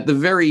 But at the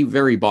very,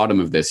 very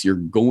bottom of this, you're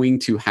going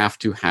to have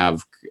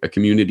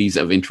communities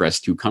of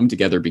interest who come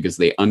together because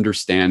they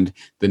understand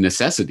the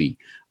necessity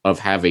of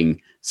having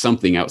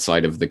something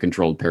outside of the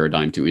controlled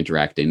paradigm to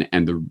interact in,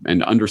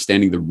 and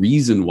understanding the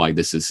reason why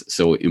this is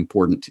so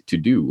important to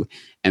do.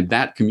 And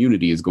that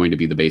community is going to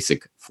be the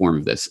basic form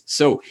of this.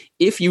 So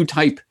if you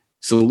type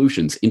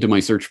solutions into my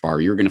search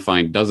bar, you're going to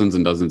find dozens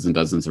and dozens and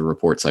dozens of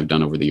reports I've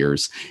done over the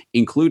years,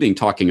 including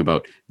talking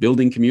about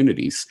building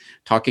communities,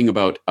 talking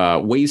about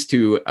ways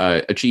to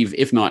achieve,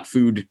 if not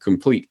food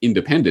complete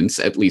independence,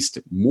 at least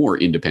more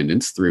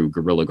independence through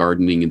guerrilla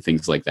gardening and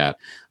things like that.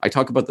 I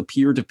talk about the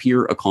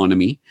peer-to-peer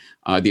economy,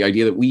 the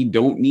idea that we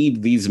don't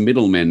need these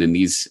middlemen and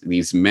these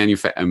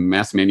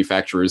mass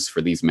manufacturers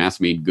for these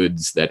mass-made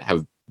goods that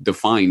have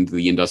defined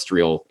the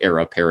industrial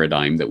era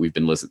paradigm that we've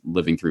been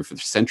living through for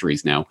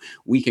centuries now.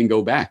 We can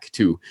go back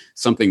to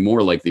something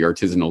more like the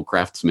artisanal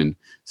craftsman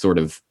sort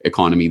of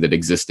economy that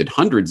existed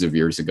hundreds of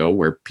years ago,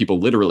 where people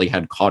literally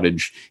had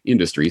cottage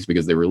industries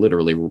because they were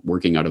literally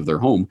working out of their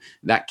home,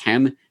 that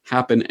can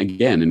happen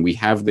again. And we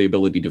have the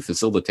ability to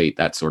facilitate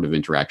that sort of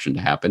interaction to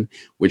happen,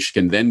 which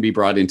can then be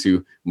brought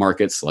into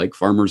markets like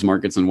farmers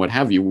markets and what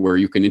have you, where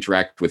you can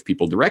interact with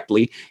people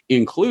directly,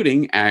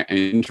 including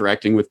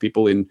interacting with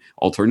people in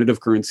alternative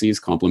currencies,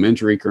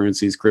 complementary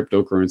currencies,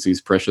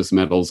 cryptocurrencies, precious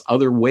metals,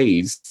 other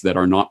ways that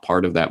are not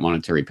part of that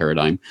monetary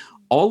paradigm.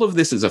 All of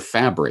this is a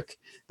fabric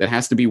that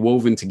has to be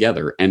woven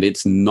together, and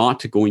it's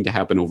not going to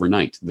happen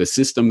overnight. The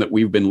system that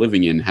we've been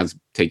living in has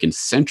taken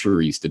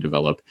centuries to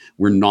develop.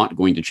 We're not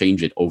going to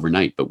change it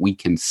overnight, but we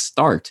can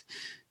start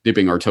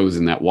dipping our toes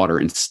in that water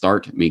and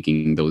start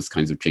making those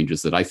kinds of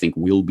changes that I think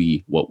will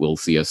be what will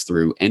see us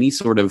through any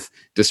sort of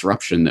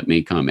disruption that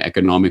may come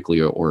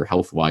economically or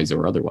health-wise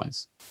or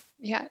otherwise.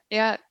 Yeah,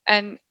 yeah.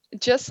 And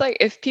just like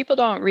if people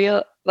don't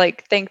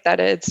think that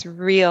it's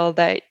real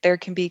that there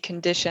can be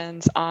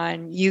conditions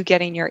on you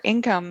getting your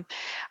income,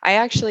 I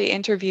actually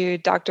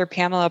interviewed Dr.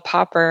 Pamela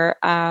Popper,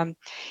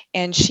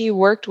 and she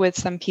worked with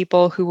some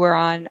people who were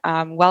on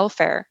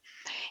welfare.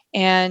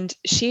 And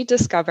she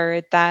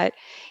discovered that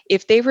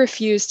if they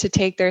refused to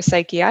take their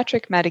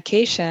psychiatric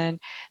medication,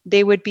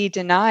 they would be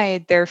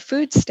denied their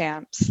food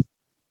stamps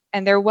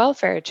and their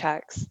welfare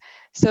checks.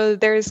 So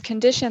there's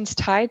conditions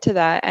tied to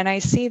that, and I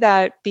see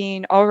that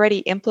being already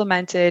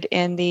implemented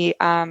in the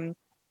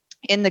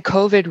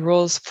COVID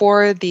rules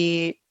for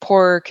the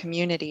poorer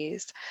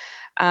communities.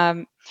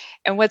 And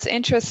what's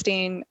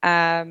interesting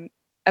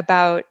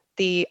about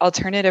the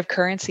alternative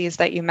currencies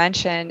that you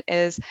mentioned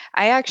is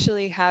I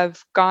actually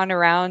have gone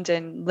around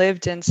and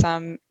lived in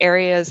some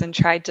areas and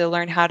tried to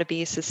learn how to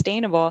be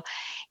sustainable.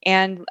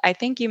 And I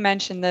think you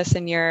mentioned this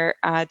in your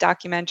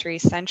documentary,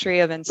 Century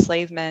of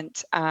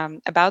Enslavement,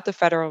 about the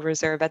Federal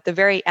Reserve. At the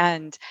very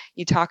end,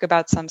 you talk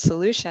about some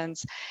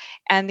solutions.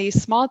 And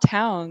these small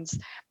towns,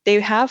 they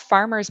have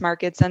farmers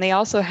markets, and they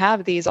also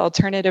have these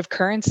alternative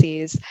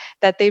currencies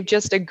that they've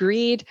just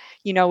agreed,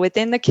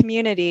 within the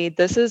community,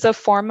 this is a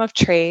form of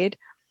trade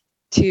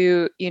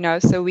to,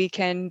 so we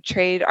can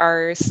trade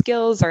our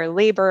skills, our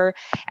labor,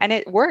 and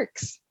it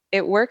works.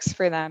 It works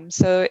for them.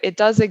 So it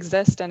does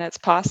exist and it's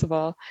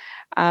possible.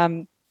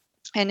 And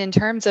in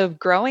terms of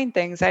growing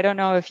things, I don't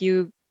know if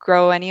you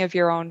grow any of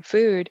your own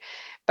food,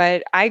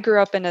 but I grew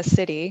up in a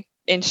city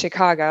in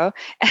Chicago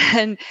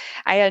and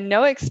I had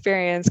no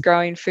experience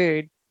growing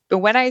food. But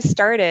when I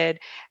started,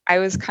 I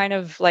was kind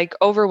of like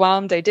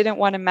overwhelmed. I didn't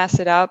want to mess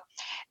it up.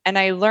 And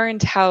I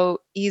learned how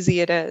easy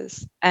it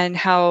is and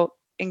how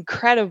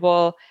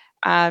incredible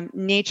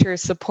nature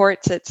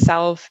supports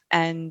itself,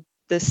 and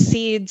the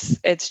seeds,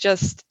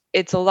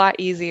 it's a lot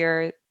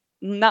easier,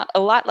 not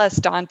a lot less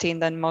daunting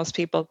than most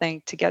people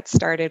think to get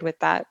started with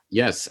that.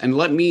 Yes, and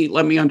let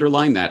me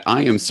underline that.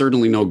 I am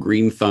certainly no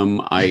green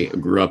thumb. I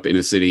grew up in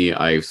a city.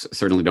 I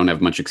certainly don't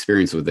have much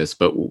experience with this,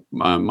 but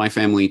my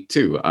family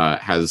too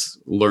has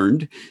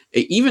learned.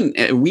 Even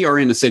we are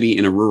in a city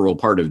in a rural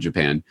part of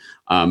Japan,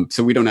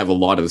 so we don't have a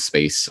lot of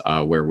space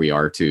where we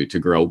are to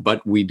grow,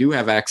 but we do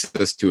have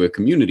access to a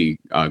community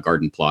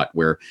garden plot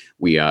where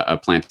we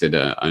planted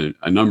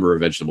a number of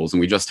vegetables,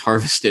 and we just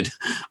harvested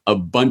a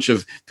bunch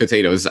of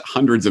potatoes,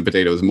 hundreds of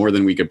potatoes, more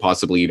than we could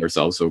possibly eat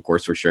ourselves. So of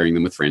course we're sharing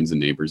them with friends and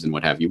neighbors and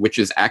what have you, which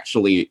is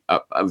actually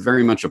a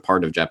very much a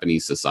part of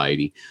Japanese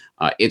society.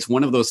 It's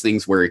one of those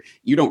things where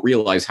you don't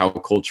realize how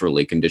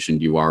culturally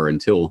conditioned you are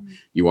until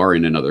you are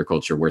in another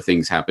culture where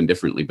things happen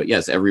differently. But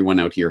yes, everyone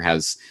out here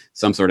has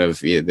some sort of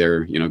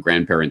their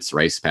grandparents'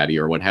 rice paddy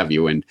or what have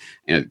you, and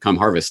come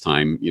harvest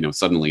time,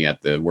 suddenly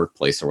at the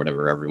workplace or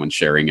whatever, everyone's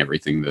sharing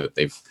everything that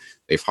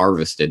they've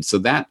harvested. So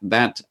that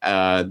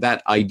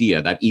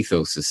idea, that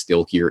ethos is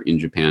still here in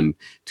Japan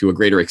to a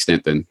greater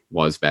extent than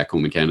was back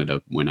home in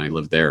Canada when I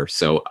lived there.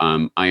 So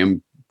I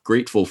am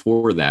grateful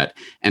for that.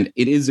 And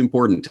it is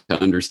important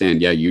to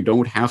understand, you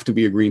don't have to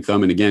be a green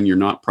thumb. And again, you're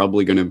not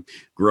probably going to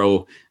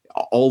grow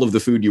all of the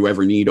food you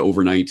ever need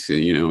overnight.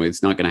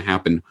 It's not going to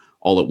happen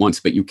all at once,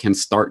 but you can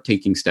start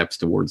taking steps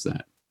towards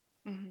that.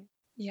 Mm-hmm.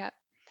 Yeah.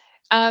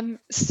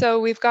 So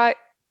we've got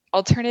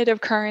alternative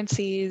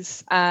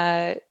currencies,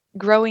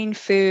 growing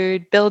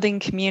food, building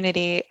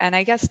community. And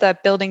I guess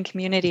that building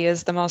community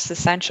is the most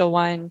essential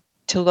one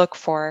to look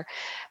for,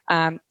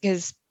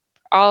 because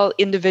all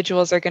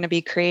individuals are going to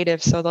be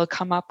creative, so they'll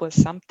come up with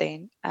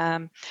something.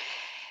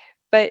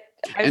 But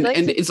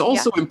it's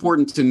also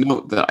important to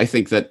note that I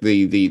think that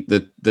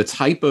the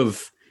type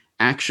of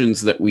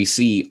actions that we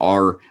see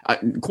are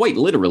quite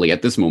literally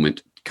at this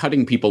moment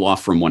cutting people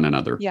off from one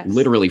another,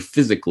 literally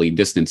physically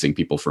distancing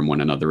people from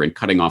one another and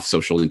cutting off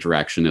social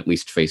interaction, at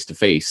least face to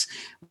face,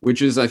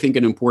 which is, I think,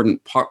 an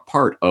important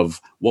part of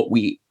what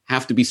we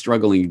have to be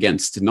struggling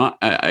against. Not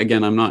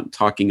again, I'm not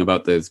talking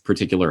about the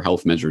particular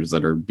health measures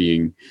that are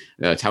being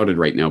touted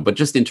right now, but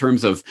just in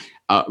terms of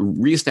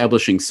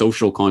reestablishing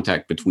social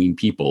contact between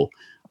people.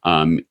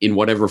 in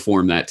whatever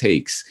form that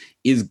takes,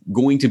 is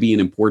going to be an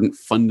important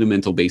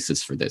fundamental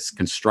basis for this,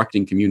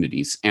 constructing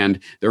communities. And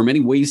there are many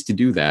ways to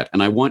do that.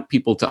 And I want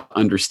people to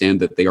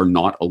understand that they are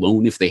not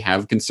alone if they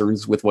have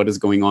concerns with what is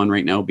going on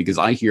right now, because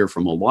I hear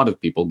from a lot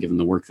of people, given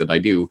the work that I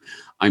do,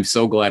 I'm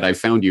so glad I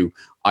found you.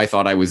 I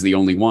thought I was the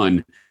only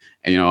one.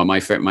 And, my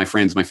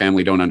friends, my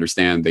family don't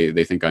understand.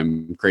 They think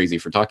I'm crazy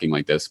for talking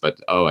like this, but,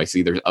 I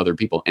see there's other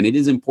people. And it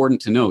is important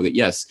to know that,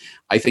 yes,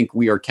 I think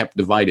we are kept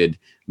divided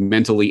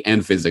mentally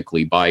and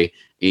physically by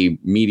a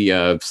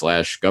media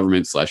 /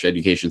 government /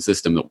 education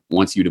system that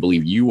wants you to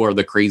believe you are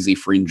the crazy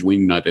fringe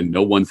wingnut and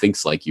no one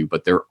thinks like you,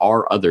 but there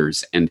are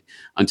others. And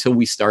until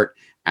we start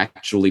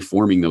actually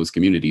forming those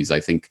communities, I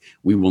think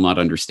we will not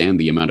understand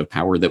the amount of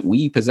power that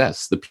we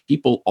possess. The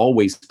people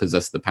always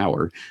possess the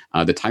power.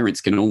 The tyrants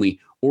can only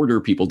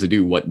order people to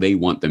do what they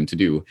want them to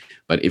do.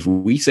 But if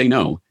we say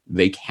no,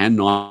 they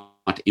cannot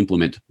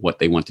implement what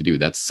they want to do.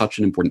 That's such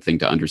an important thing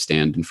to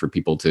understand and for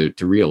people to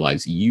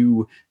realize.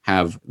 You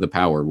have the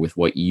power with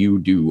what you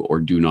do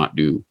or do not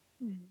do.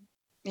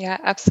 Yeah,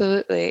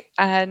 absolutely.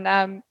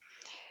 And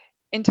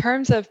in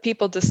terms of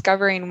people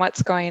discovering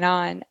what's going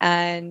on,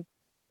 and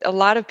a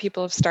lot of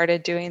people have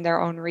started doing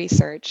their own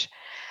research.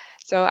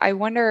 So I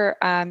wonder,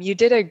 you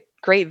did a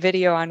great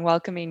video on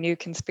welcoming new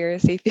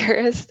conspiracy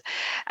theorists.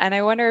 And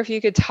I wonder if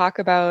you could talk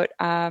about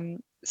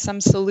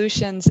some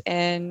solutions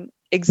in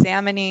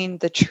examining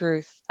the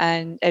truth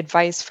and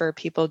advice for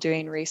people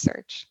doing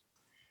research.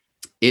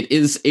 It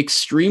is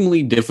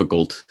extremely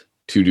difficult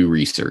to do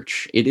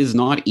research. It is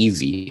not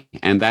easy.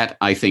 And that,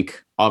 I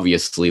think,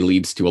 obviously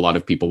leads to a lot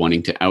of people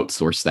wanting to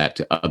outsource that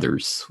to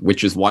others,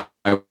 which is why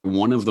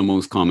one of the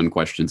most common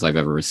questions I've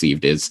ever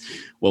received is,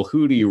 well,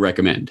 who do you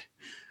recommend?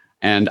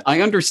 And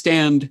I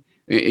understand,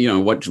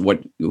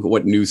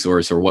 what news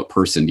source or what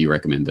person do you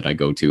recommend that I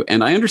go to?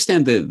 And I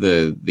understand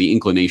the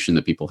inclination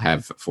that people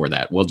have for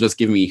that. Well, just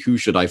give me who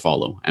should I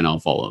follow and I'll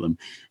follow them,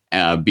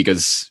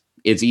 because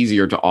it's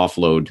easier to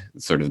offload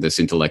sort of this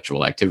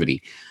intellectual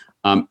activity.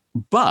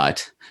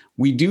 But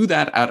we do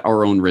that at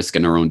our own risk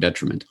and our own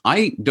detriment.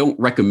 I don't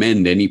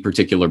recommend any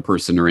particular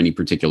person or any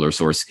particular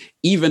source,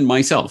 even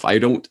myself. I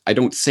don't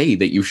say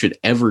that you should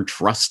ever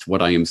trust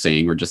what I am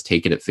saying or just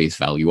take it at face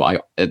value.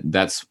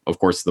 That's, of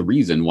course, the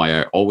reason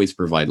why I always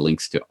provide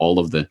links to all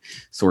of the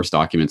source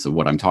documents of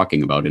what I'm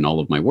talking about in all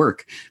of my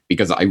work,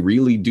 because I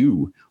really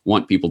do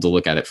want people to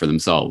look at it for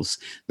themselves.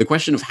 The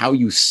question of how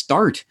you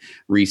start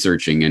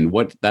researching and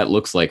what that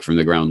looks like from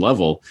the ground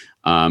level,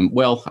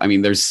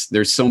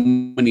 there's so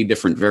many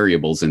different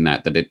variables in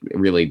that it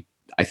really,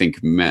 I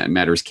think,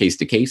 matters case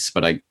to case.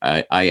 But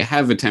I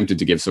have attempted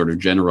to give sort of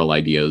general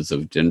ideas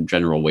of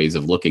general ways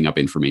of looking up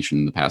information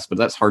in the past, but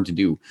that's hard to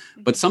do.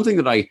 But something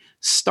that I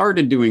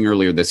started doing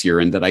earlier this year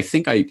and that I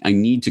think I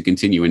need to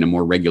continue in a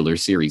more regular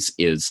series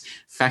is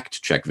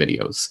fact check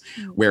videos,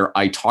 where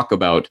I talk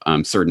about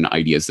certain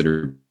ideas that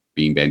are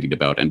being bandied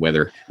about and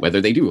whether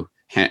they do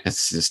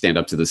stand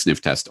up to the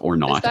sniff test or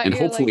not. And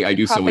hopefully I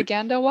do so.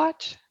 Propaganda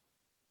Watch?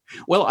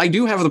 Well, I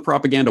do have the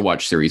Propaganda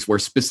Watch series where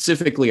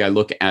specifically I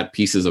look at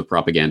pieces of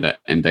propaganda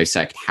and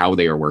dissect how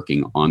they are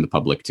working on the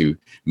public to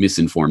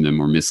misinform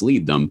them or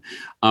mislead them.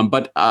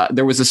 But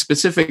there was a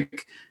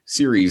specific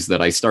series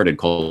that I started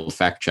called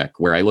Fact Check,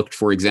 where I looked,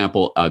 for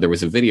example, there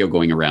was a video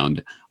going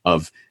around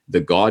of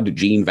the God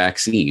gene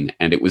vaccine,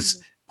 and it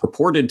was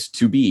purported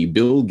to be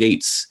Bill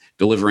Gates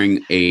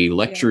delivering a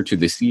lecture to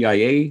the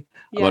CIA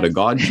about a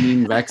God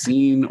gene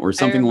vaccine or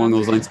something along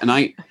those lines. And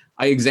I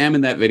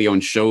examined that video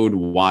and showed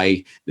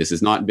why this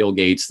is not Bill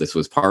Gates. This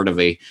was part of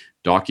a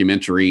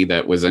documentary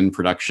that was in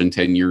production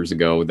 10 years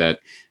ago that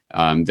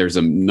there's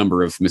a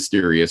number of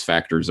mysterious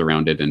factors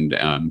around it, and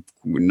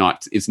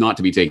it's not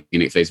to be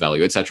taken at face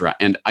value, etc.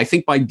 And I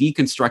think by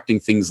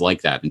deconstructing things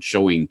like that and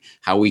showing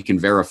how we can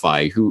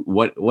verify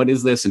what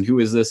is this and who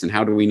is this and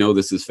how do we know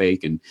this is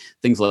fake and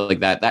things like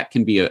that, that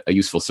can be a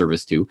useful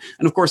service too.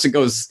 And of course, it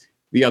goes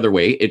the other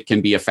way. It can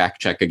be a fact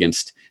check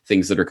against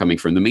things that are coming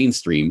from the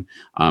mainstream,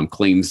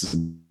 claims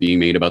being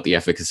made about the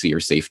efficacy or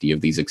safety of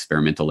these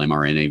experimental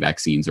mRNA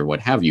vaccines or what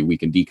have you. We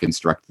can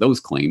deconstruct those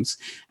claims.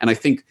 And I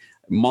think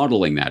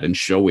modeling that and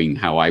showing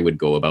how I would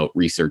go about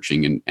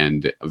researching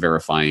and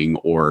verifying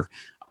or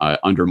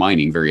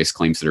undermining various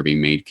claims that are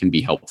being made can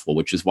be helpful,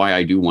 which is why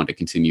I do want to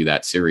continue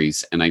that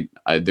series. And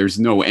there's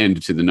no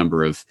end to the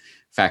number of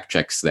fact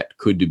checks that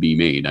could be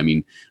made. I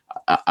mean,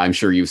 I'm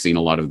sure you've seen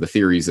a lot of the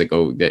theories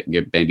that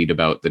get bandied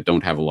about that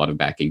don't have a lot of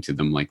backing to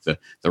them, like the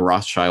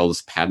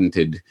Rothschilds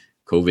patented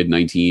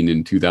COVID-19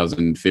 in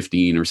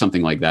 2015 or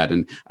something like that.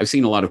 And I've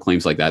seen a lot of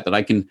claims like that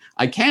I can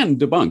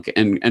debunk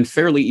and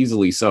fairly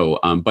easily so.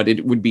 But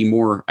it would be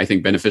more, I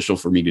think, beneficial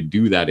for me to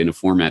do that in a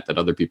format that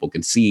other people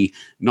can see,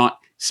 not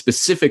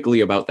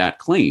specifically about that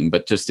claim,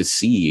 but just to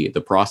see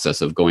the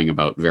process of going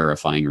about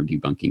verifying or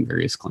debunking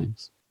various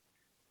claims.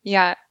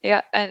 Yeah.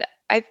 And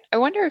I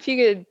wonder if you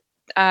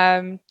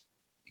could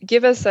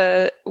give us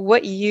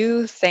what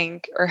you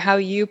think or how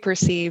you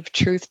perceive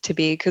truth to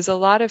be, because a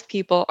lot of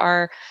people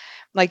are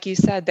like you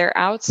said, they're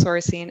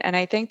outsourcing. And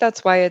I think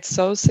that's why it's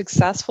so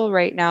successful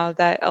right now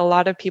that a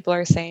lot of people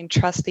are saying,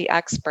 trust the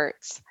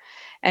experts.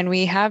 And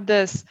we have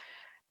this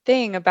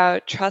thing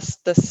about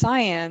trust the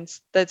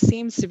science that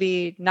seems to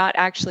be not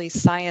actually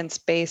science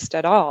based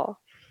at all.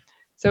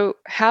 So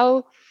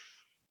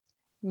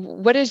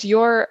what is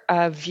your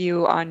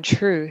view on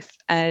truth,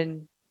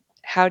 and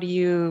how do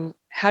you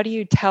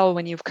tell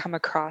when you've come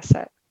across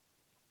it?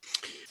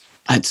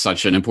 That's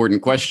such an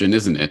important question,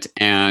 isn't it?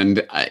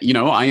 And, I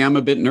am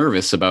a bit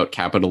nervous about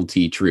capital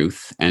T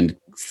truth and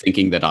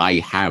thinking that I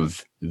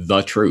have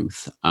the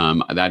truth.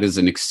 That is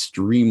an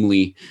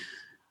extremely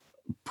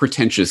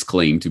pretentious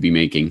claim to be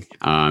making.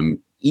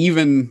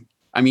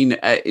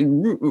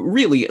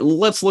 Really,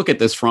 let's look at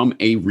this from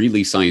a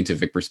really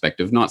scientific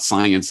perspective, not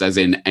science as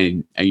in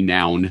a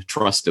noun,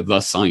 trust the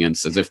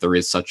science as if there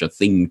is such a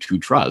thing to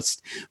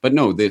trust, but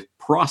no, the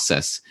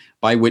process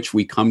by which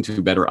we come to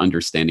a better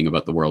understanding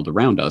about the world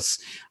around us,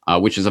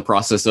 which is a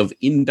process of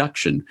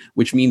induction,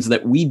 which means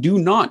that we do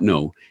not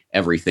know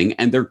everything.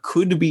 And there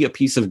could be a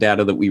piece of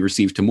data that we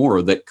receive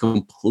tomorrow that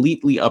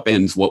completely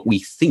upends what we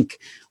think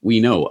we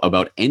know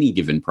about any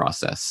given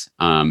process.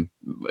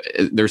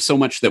 There's so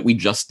much that we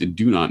just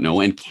do not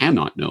know and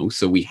cannot know.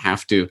 So we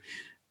have to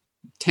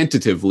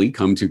tentatively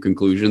come to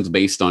conclusions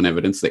based on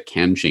evidence that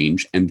can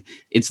change. And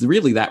it's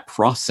really that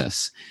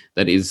process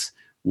that is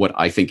what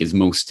I think is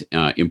most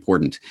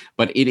important.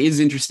 But it is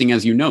interesting,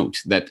 as you note,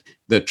 that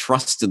the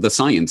trust the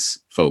science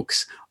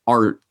folks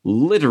are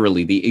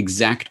literally the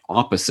exact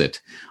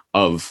opposite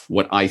of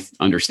what I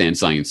understand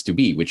science to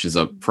be, which is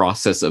a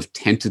process of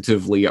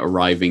tentatively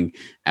arriving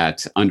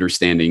at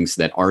understandings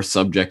that are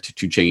subject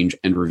to change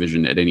and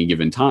revision at any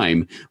given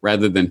time,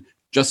 rather than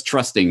just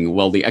trusting,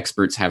 well, the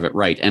experts have it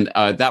right. And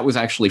that was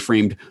actually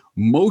framed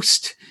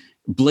most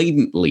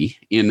blatantly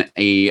in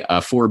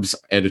a Forbes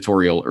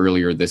editorial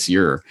earlier this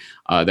year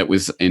that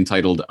was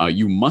entitled,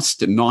 "You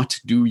must not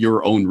do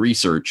your own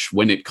research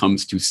when it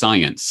comes to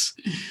science."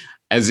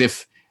 As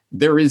if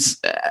there is,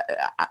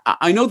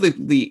 I know that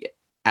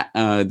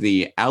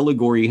the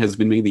allegory has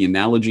been made, the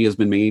analogy has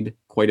been made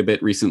quite a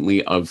bit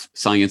recently of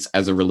science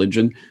as a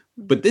religion,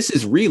 but this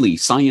is really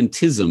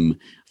scientism,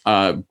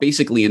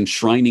 basically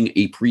enshrining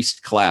a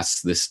priest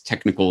class, this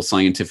technical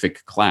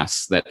scientific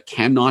class that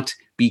cannot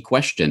be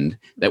questioned,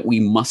 that we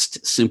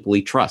must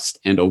simply trust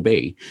and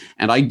obey.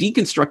 And I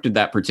deconstructed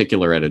that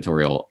particular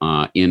editorial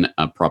in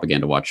a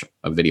Propaganda Watch,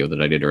 a video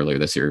that I did earlier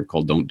this year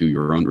called "Don't Do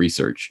Your Own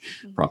Research,"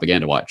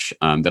 Propaganda Watch,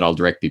 that I'll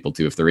direct people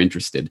to if they're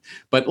interested.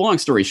 But long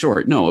story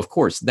short, no, of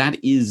course, that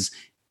is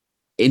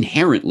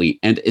inherently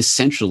and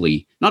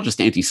essentially not just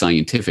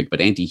anti-scientific,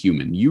 but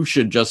anti-human. You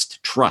should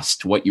just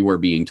trust what you are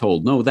being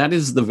told. No, that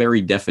is the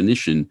very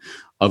definition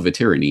of a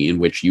tyranny, in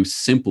which you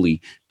simply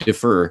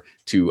defer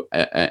to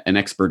an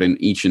expert in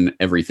each and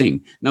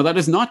everything. Now, that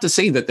is not to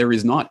say that there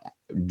is not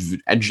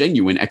a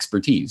genuine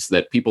expertise,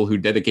 that people who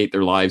dedicate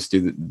their lives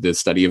to the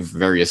study of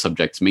various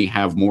subjects may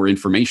have more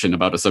information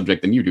about a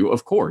subject than you do.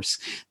 Of course,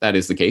 that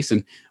is the case.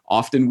 And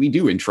often we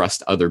do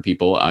entrust other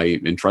people. I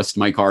entrust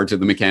my car to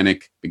the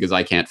mechanic because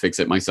I can't fix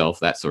it myself,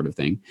 that sort of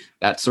thing.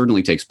 That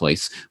certainly takes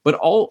place. But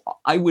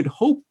I would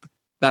hope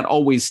that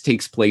always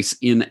takes place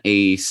in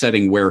a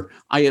setting where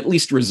I at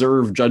least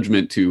reserve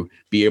judgment to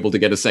be able to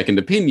get a second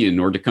opinion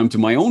or to come to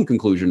my own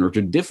conclusion or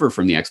to differ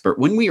from the expert.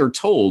 When we are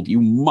told you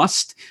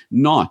must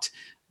not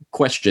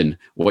question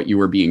what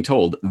you are being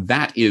told,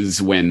 that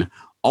is when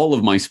all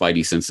of my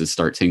spidey senses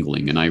start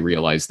tingling and I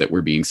realize that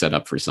we're being set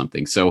up for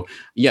something. So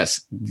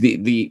yes,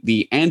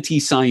 the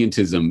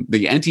anti-scientism,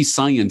 the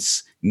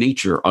anti-science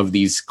nature of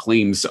these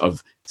claims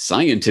of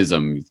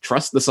scientism,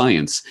 trust the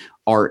science,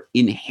 are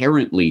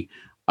inherently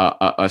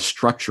a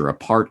structure, a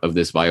part of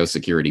this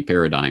biosecurity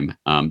paradigm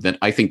that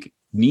I think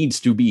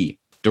needs to be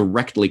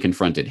directly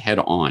confronted head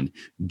on.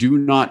 Do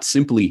not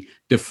simply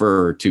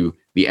defer to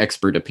the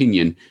expert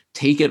opinion.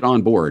 Take it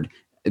on board.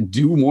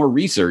 Do more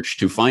research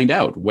to find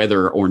out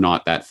whether or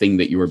not that thing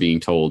that you are being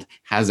told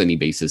has any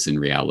basis in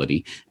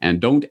reality.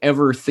 And don't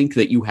ever think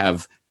that you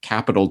have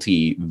capital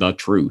T, the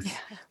truth,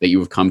 that you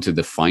have come to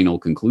the final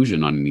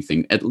conclusion on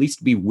anything. At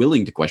least be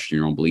willing to question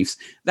your own beliefs.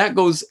 That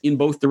goes in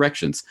both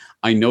directions.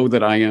 I know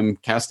that I am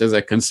cast as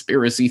a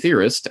conspiracy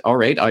theorist. All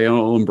right,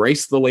 I'll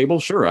embrace the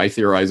label. Sure, I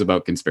theorize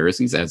about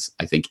conspiracies, as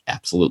I think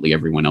absolutely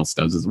everyone else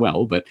does as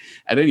well. But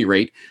at any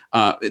rate,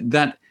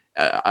 that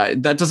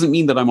doesn't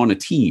mean that I'm on a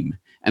team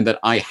and that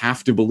I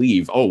have to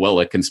believe, oh, well,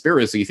 a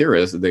conspiracy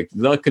theorist,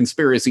 the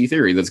conspiracy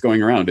theory that's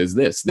going around is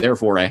this,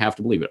 therefore I have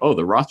to believe it. Oh,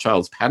 the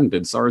Rothschilds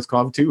patented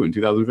SARS-CoV-2 in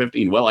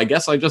 2015. Well, I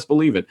guess I just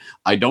believe it.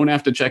 I don't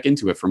have to check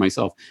into it for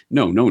myself.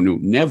 No.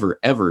 Never,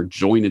 ever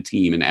join a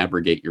team and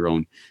abrogate your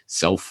own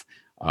self,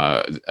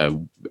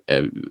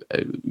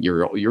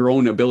 your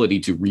own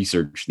ability to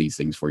research these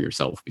things for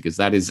yourself, because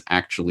that is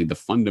actually the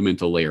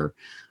fundamental layer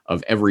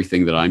of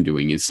everything that I'm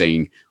doing, is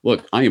saying,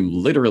 look, I'm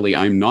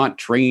not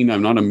trained.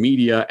 I'm not a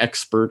media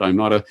expert. I'm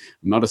not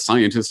a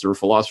scientist or a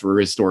philosopher or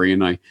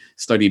historian. I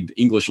studied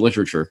English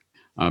literature.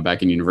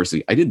 back in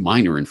university. I did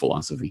minor in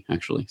philosophy,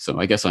 actually, so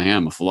I guess I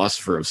am a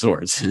philosopher of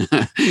sorts.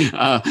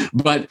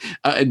 But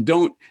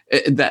don't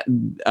that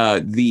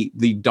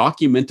the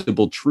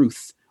documentable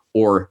truth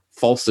or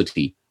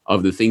falsity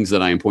of the things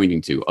that I am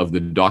pointing to, of the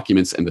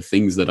documents and the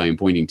things that I am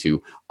pointing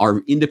to,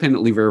 are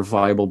independently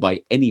verifiable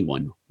by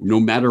anyone, no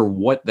matter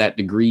what that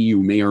degree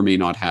you may or may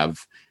not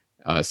have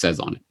says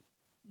on it.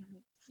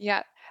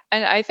 Yeah.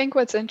 And I think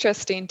what's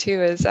interesting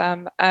too is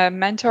a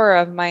mentor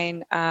of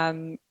mine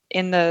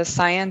in the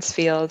science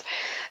field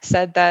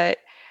said that,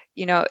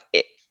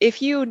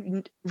 if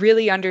you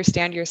really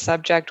understand your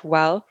subject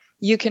well,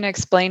 you can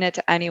explain it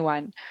to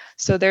anyone.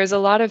 So there's a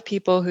lot of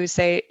people who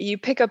say, you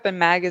pick up a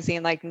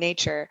magazine like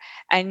Nature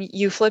and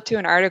you flip to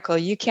an article,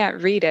 you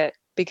can't read it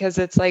because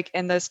it's like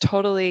in this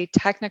totally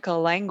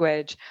technical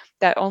language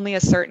that only a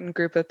certain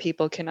group of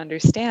people can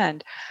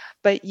understand.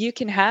 But you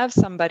can have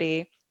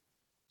somebody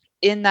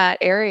in that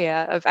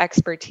area of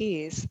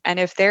expertise, and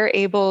if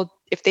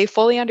they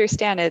fully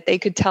understand it, they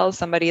could tell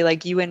somebody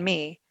like you and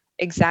me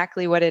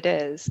exactly what it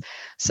is.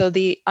 So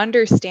the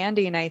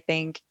understanding, I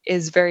think,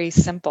 is very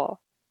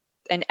simple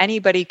and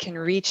anybody can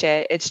reach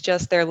it. It's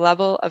just their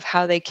level of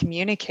how they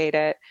communicate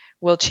it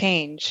will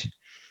change.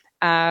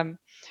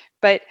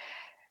 But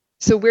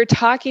so we're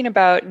talking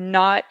about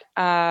not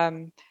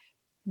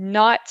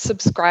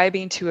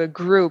subscribing to a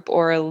group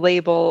or a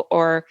label,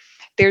 or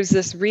there's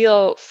this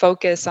real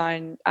focus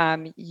on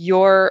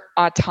your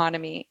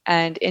autonomy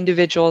and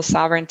individual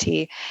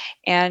sovereignty.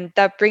 And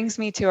that brings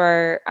me to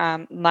our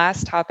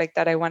last topic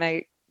that I want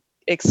to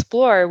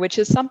explore, which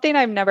is something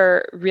I've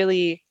never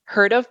really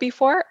heard of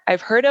before.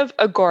 I've heard of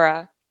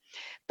Agora,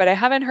 but I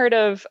haven't heard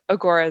of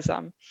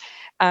agorism.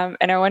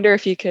 And I wonder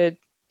if you could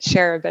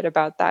share a bit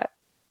about that.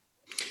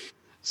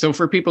 So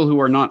for people who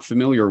are not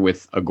familiar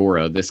with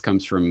agora, this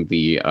comes from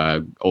the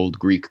old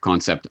Greek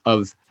concept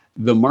of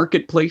the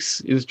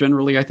marketplace is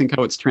generally, I think,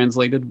 how it's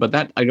translated, but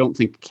that I don't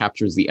think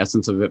captures the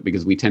essence of it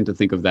because we tend to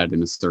think of that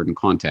in a certain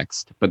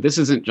context. But this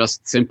isn't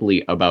just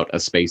simply about a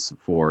space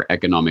for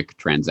economic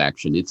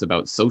transaction. It's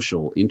about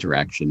social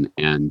interaction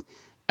and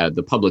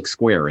the public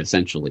square,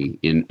 essentially,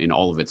 in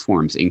all of its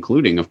forms,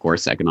 including, of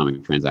course,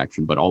 economic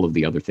transaction, but all of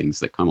the other things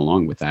that come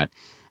along with that.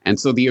 And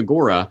so the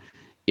agora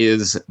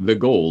is the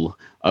goal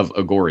of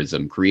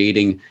agorism,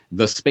 creating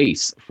the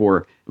space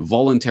for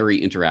voluntary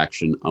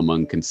interaction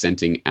among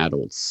consenting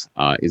adults,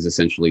 is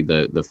essentially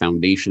the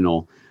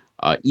foundational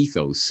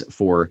ethos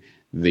for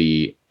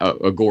the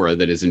agora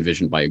that is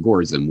envisioned by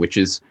agorism, which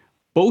is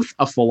both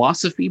a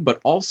philosophy,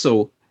 but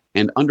also,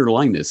 and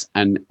underline this,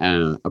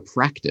 a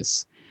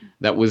practice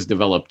that was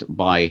developed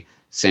by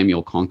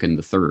Samuel Konkin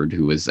III,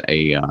 who is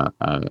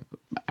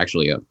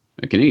actually a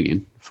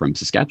Canadian from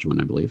Saskatchewan,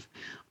 I believe,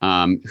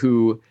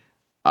 who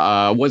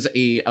was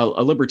a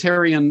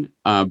libertarian,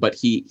 but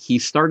he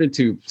started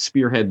to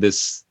spearhead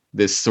this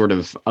sort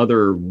of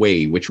other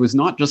way, which was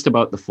not just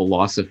about the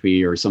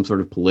philosophy or some sort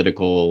of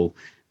political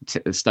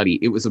study.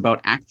 It was about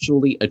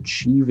actually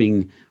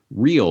achieving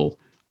real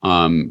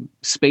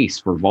space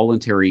for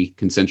voluntary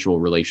consensual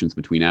relations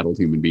between adult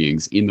human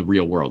beings in the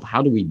real world.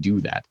 How do we do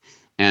that?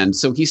 And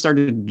so he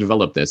started to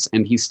develop this,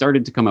 and he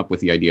started to come up with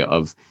the idea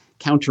of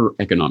counter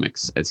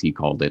economics, as he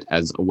called it,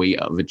 as a way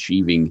of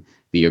achieving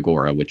the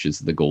agora, which is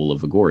the goal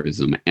of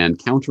agorism. And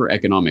counter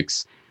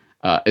economics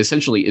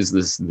essentially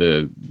is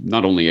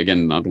not only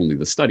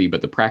the study,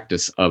 but the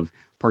practice of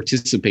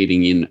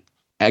participating in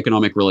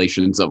economic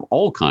relations of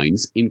all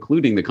kinds,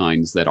 including the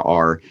kinds that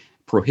are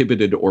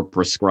prohibited or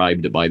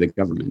prescribed by the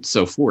government.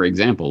 So, for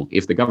example,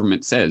 if the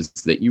government says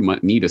that you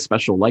might need a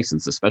special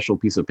license, a special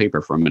piece of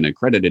paper from an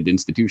accredited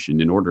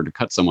institution in order to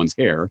cut someone's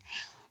hair,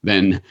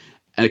 then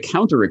a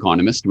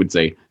counter-economist would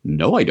say,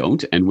 no, I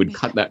don't, and would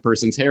cut that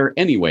person's hair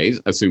anyways,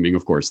 assuming,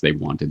 of course, they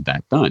wanted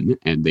that done,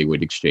 and they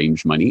would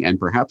exchange money, and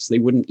perhaps they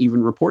wouldn't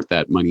even report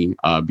that money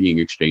being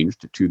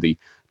exchanged to the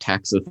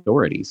tax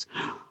authorities.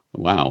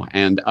 Wow.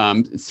 And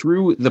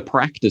through the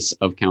practice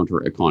of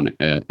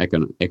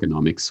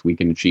counter-economics, we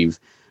can achieve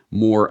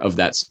more of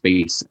that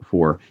space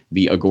for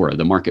the agora,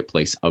 the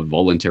marketplace of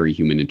voluntary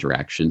human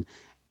interaction,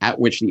 at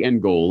which the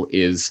end goal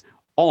is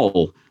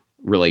all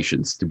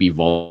relations to be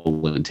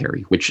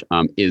voluntary, which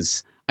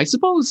is, I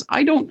suppose,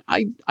 I don't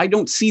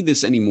see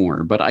this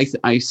anymore, but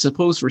I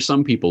suppose for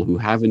some people who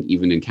haven't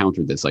even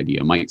encountered this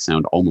idea, might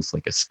sound almost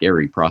like a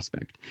scary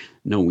prospect.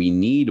 No, we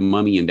need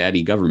mommy and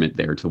daddy government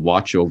there to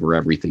watch over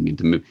everything and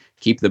to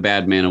keep the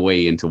bad man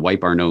away and to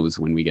wipe our nose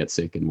when we get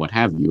sick and what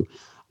have you.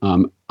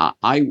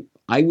 I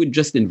would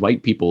just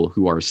invite people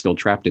who are still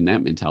trapped in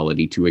that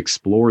mentality to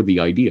explore the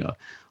idea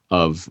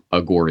of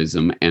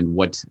agorism and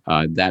what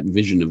that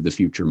vision of the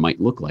future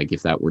might look like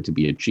if that were to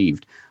be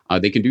achieved.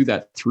 They can do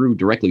that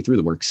directly through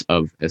the works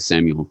of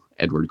Samuel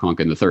Edward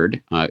Konkin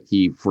III.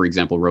 He, for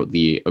example, wrote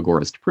the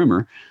Agorist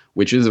Primer,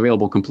 which is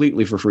available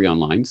completely for free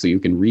online, so you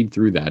can read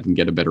through that and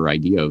get a better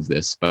idea of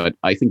this. But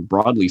I think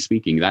broadly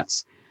speaking,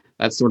 that's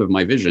sort of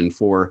my vision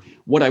for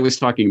what I was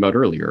talking about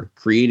earlier,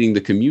 creating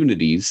the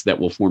communities that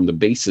will form the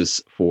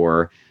basis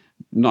for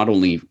not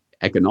only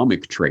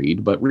economic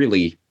trade, but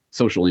really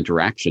social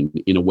interaction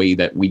in a way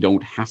that we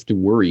don't have to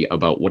worry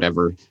about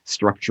whatever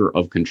structure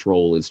of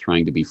control is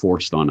trying to be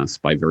forced on us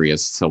by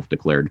various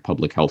self-declared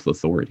public health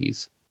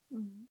authorities.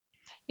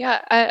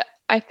 Yeah,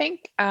 I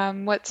think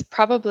what's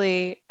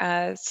probably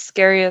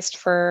scariest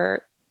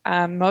for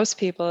most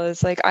people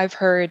is, like, I've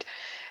heard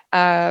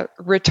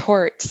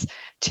retorts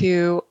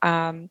to,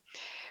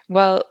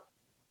 well,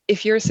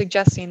 if you're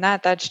suggesting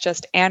that, that's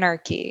just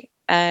anarchy.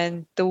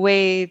 And the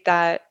way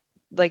that,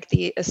 like,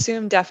 the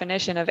assumed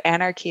definition of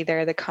anarchy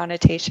there, the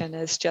connotation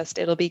is just,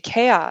 it'll be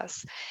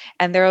chaos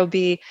and there'll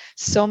be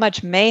so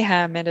much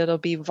mayhem and it'll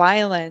be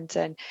violent,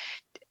 and,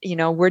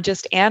 we're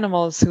just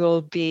animals who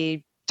will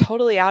be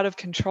totally out of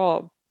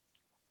control.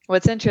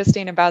 What's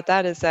interesting about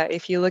that is that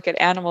if you look at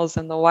animals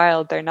in the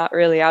wild, they're not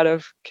really out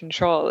of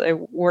control.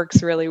 It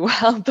works really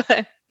well,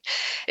 but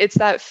it's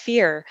that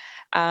fear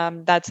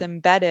that's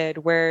embedded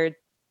where,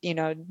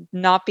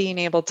 not being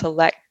able to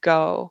let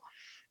go.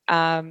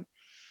 Have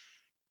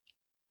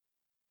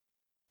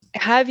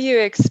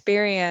you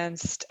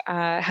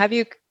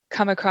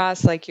come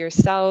across, like,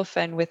 yourself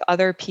and with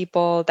other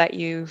people that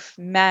you've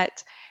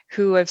met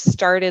who have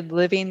started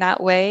living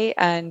that way?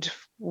 And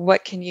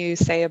what can you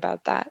say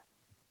about that?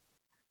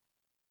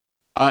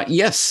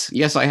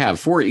 Yes, I have.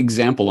 For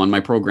example, on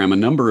my program, a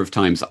number of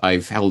times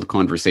I've held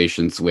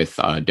conversations with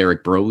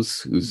Derek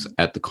Brose, who's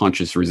at the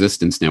Conscious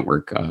Resistance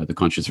Network,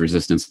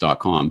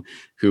 theconsciousresistance.com,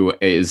 who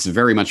is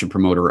very much a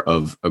promoter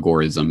of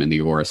agorism and the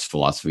agorist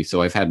philosophy.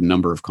 So I've had a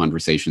number of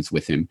conversations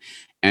with him,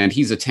 and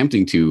he's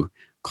attempting to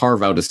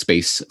carve out a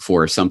space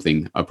for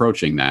something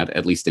approaching that,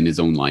 at least in his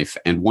own life.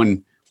 And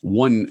one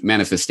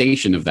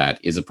manifestation of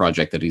that is a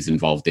project that he's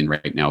involved in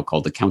right now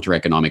called the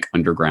Counter-Economic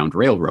Underground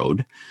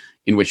Railroad,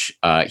 in which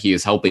he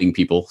is helping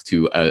people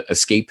to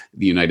escape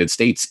the United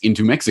States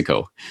into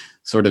Mexico,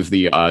 sort of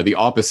the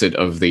opposite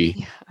of the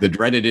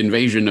dreaded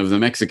invasion of the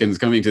Mexicans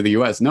coming to the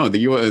U.S. No,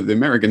 the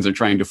Americans are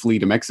trying to flee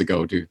to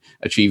Mexico to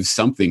achieve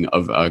something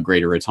of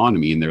greater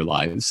autonomy in their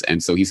lives,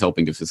 and so he's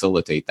helping to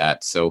facilitate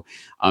that. So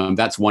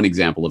that's one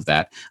example of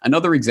that.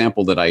 Another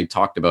example that I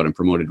talked about and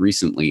promoted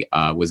recently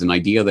was an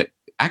idea that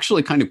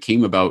actually kind of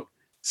came about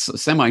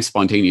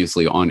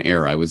semi-spontaneously on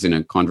air. I was in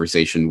a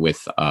conversation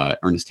with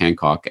Ernest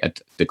Hancock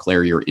at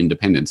Declare Your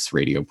Independence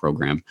radio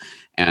program,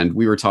 and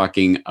we were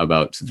talking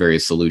about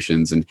various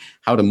solutions and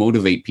how to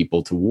motivate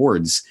people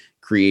towards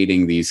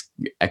creating these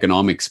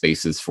economic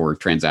spaces for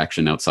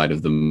transaction outside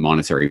of the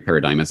monetary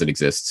paradigm as it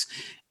exists.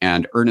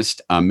 And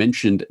Ernest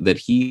mentioned that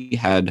he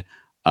had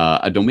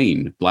a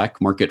domain,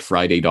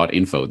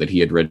 blackmarketfriday.info, that he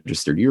had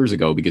registered years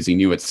ago because he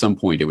knew at some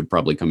point it would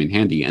probably come in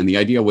handy. And the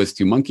idea was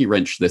to monkey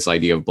wrench this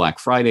idea of Black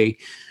Friday,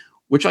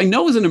 which I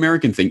know is an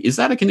American thing. Is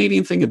that a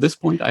Canadian thing at this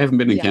point? I haven't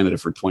been in Canada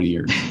for 20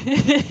 years.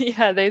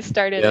 Yeah, they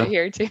started it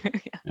here too.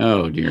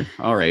 Oh, dear.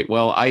 All right.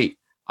 Well, I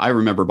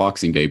remember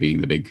Boxing Day being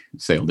the big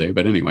sale day,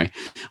 but anyway,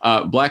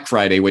 Black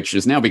Friday, which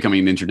is now becoming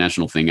an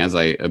international thing, as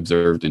I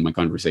observed in my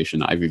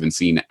conversation. I've even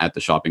seen at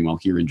the shopping mall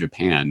here in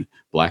Japan,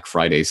 Black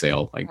Friday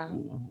sale. Like,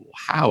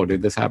 how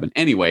did this happen?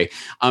 Anyway,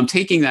 I'm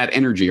taking that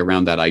energy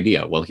around that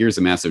idea. Well, here's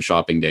a massive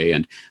shopping day,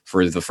 and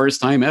for the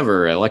first time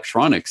ever,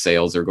 electronic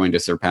sales are going to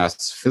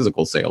surpass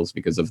physical sales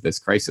because of this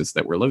crisis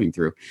that we're living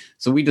through.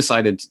 So we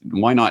decided,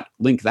 why not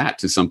link that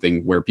to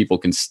something where people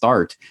can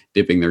start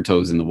dipping their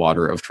toes in the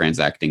water of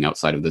transacting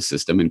outside of the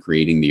system and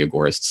creating the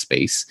agorist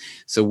space.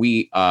 So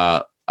we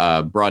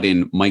brought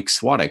in Mike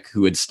Swadek,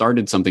 who had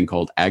started something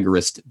called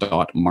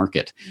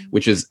agorist.market,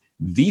 which is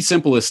the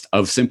simplest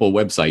of simple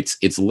websites.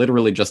 It's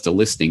literally just a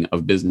listing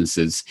of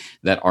businesses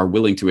that are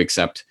willing to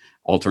accept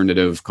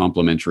alternative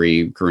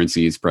complementary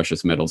currencies,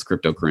 precious metals,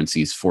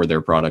 cryptocurrencies for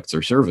their products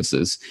or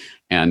services.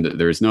 And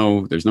there's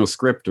no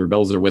script or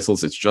bells or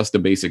whistles. It's just a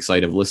basic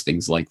site of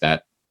listings like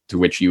that, to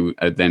which you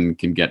then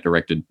can get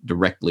directed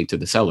directly to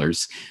the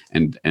sellers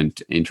and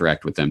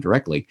interact with them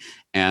directly.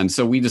 And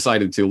so we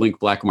decided to link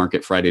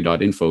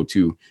blackmarketfriday.info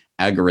to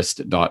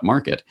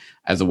agorist.market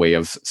as a way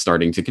of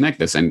starting to connect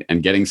this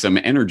and getting some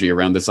energy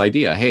around this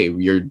idea. Hey,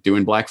 you're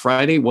doing Black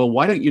Friday? Well,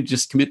 why don't you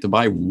just commit to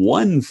buy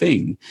one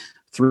thing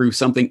through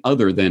something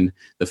other than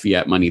the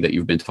fiat money that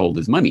you've been told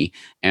is money,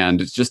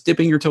 and it's just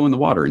dipping your toe in the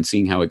water and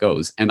seeing how it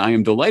goes. And I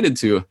am delighted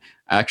to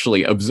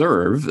actually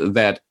observe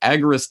that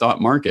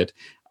agorist.market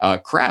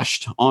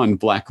crashed on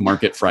Black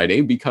Market Friday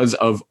because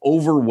of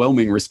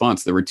overwhelming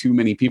response. There were too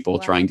many people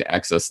trying to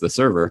access the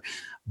server.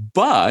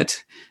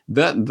 But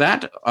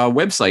that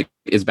website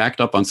is backed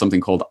up on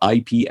something called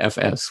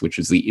IPFS, which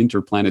is the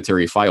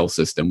Interplanetary File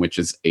System, which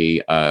is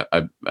a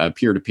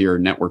peer-to-peer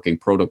networking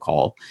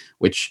protocol,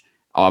 which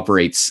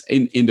operates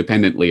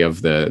independently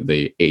of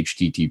the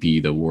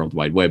HTTP, the World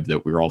Wide Web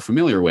that we're all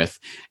familiar with.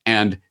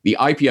 And the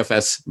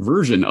IPFS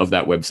version of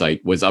that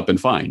website was up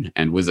and fine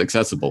and was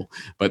accessible.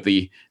 But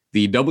the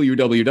the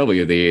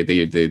www,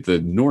 the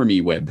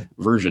normie web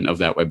version of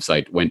that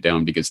website went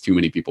down because too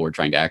many people were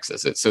trying to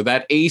access it. So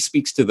that A,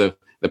 speaks to the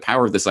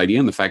power of this idea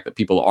and the fact that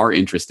people are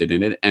interested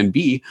in it, and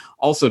B,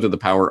 also to the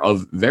power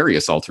of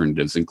various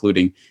alternatives,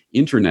 including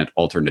internet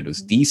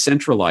alternatives,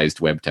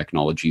 decentralized web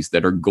technologies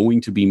that are going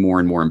to be more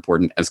and more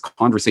important as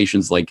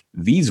conversations like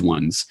these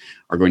ones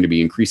are going to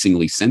be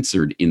increasingly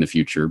censored in the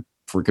future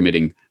for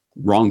committing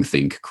wrong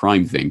think,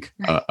 crime think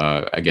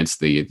against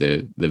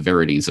the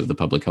verities of the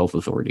public health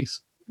authorities.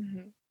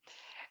 Mm-hmm.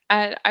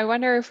 And I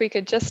wonder if we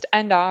could just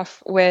end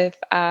off with,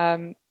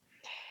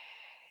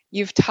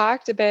 you've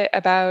talked a bit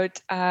about,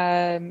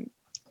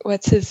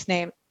 what's his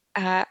name?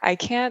 I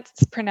can't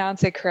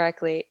pronounce it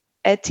correctly.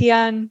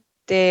 Etienne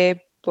de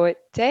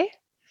Boite,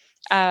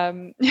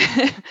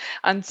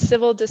 on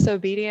civil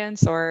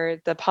disobedience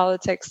or the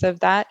politics of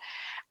that.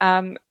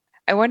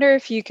 I wonder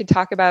if you could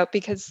talk about,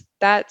 because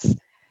that's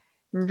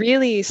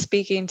really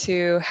speaking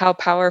to how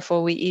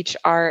powerful we each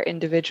are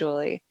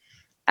individually,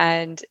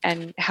 and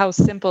how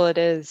simple it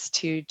is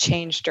to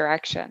change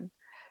direction.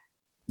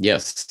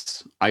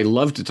 Yes, I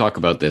love to talk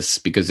about this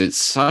because it's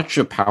such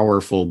a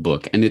powerful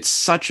book, and it's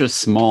such a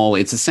small,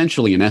 it's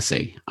essentially an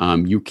essay.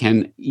 You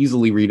can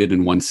easily read it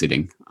in one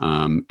sitting.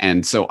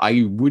 And so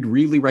I would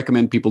really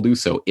recommend people do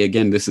so.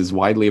 Again, this is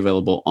widely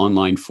available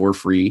online for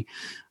free.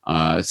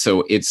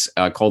 So it's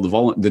called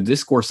the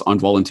Discourse on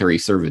Voluntary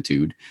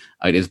Servitude.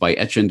 It is by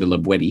Etienne de la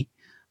Boétie.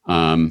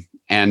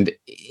 And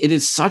it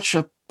is such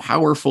a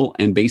powerful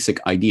and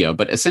basic idea,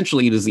 but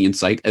essentially it is the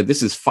insight.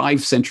 This is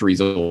 5 centuries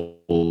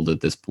old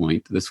at this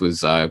point. This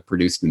was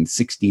produced in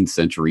 16th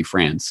century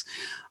France.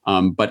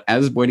 But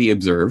as Boétie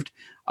observed,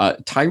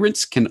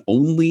 tyrants can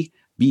only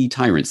be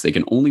tyrants. They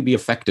can only be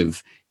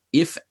effective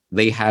if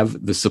they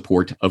have the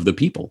support of the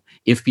people.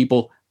 If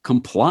people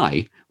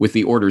comply with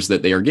the orders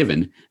that they are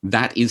given,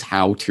 that is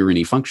how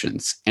tyranny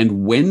functions.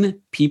 And when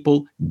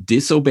people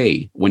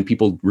disobey, when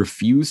people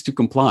refuse to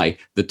comply,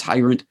 the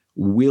tyrant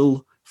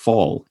will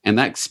fall. And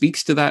that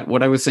speaks to that,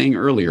 what I was saying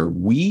earlier.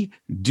 We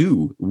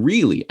do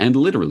really and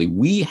literally,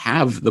 we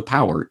have the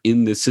power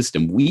in this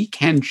system. We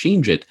can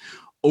change it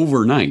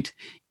overnight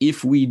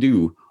if we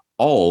do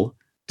all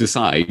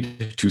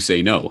decide to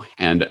say no.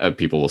 And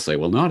people will say,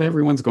 well, not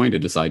everyone's going to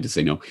decide to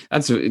say no.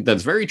 That's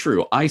very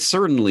true. I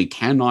certainly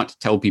cannot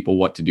tell people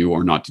what to do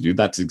or not to do.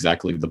 That's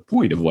exactly the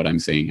point of what I'm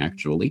saying,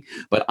 actually.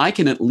 But I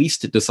can at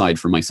least decide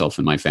for myself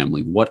and my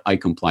family what I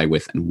comply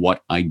with and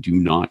what I do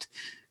not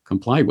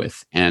comply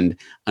with. And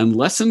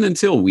unless and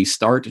until we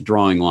start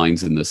drawing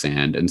lines in the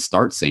sand and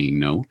start saying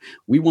no,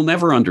 we will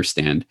never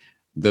understand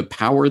the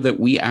power that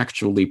we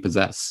actually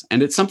possess.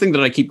 And it's something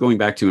that I keep going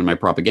back to in my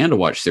Propaganda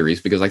Watch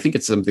series, because I think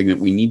it's something that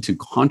we need to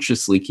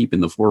consciously keep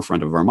in the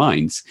forefront of our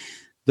minds.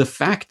 The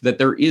fact that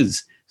there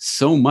is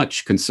so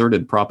much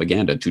concerted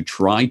propaganda to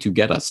try to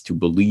get us to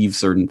believe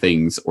certain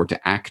things or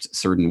to act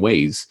certain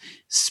ways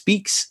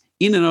speaks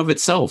in and of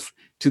itself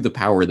to the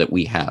power that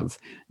we have.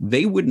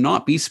 They would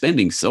not be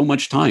spending so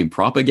much time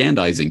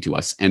propagandizing to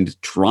us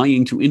and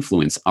trying to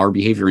influence our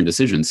behavior and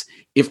decisions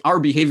if our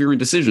behavior and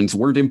decisions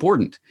weren't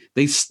important.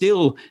 They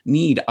still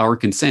need our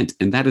consent,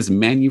 and that is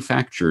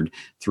manufactured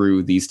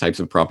through these types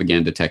of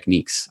propaganda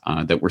techniques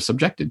that we're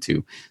subjected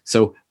to.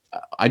 So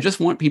I just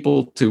want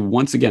people to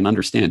once again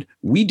understand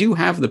we do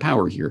have the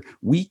power here.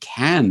 We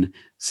can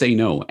say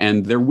no.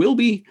 And there will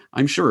be,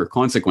 I'm sure,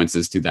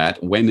 consequences to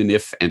that when and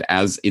if and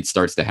as it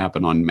starts to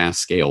happen on mass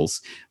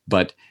scales.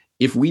 But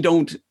if we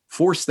don't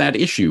force that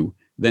issue,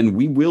 then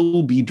we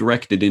will be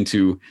directed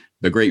into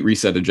the Great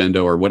Reset agenda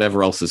or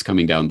whatever else is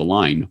coming down the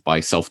line by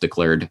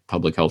self-declared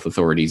public health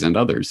authorities and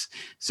others.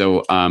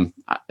 So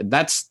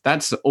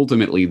that's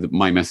ultimately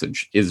my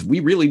message, is we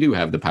really do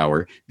have the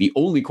power. The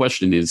only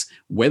question is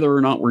whether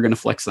or not we're going to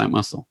flex that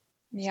muscle.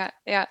 Yeah.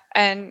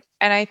 And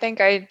I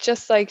think I'd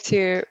just like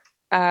to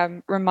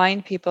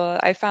remind people,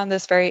 I found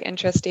this very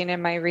interesting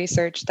in my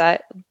research,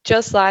 that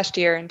just last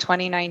year in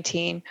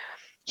 2019,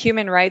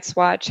 Human Rights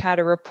Watch had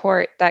a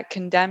report that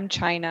condemned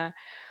China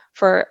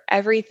for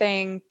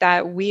everything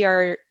that we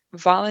are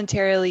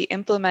voluntarily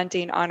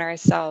implementing on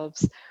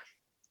ourselves.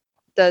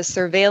 The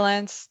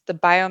surveillance, the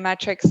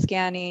biometric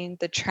scanning,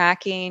 the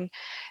tracking,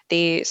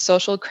 the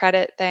social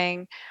credit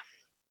thing.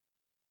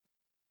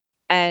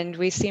 And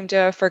we seem to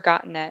have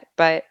forgotten it,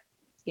 but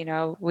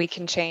we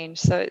can change.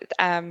 So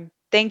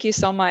thank you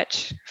so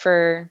much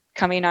for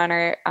coming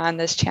on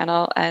this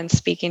channel and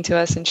speaking to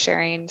us and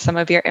sharing some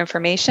of your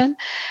information.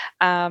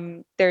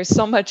 There's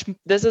so much.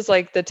 This is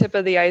like the tip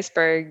of the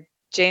iceberg.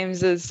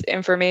 James's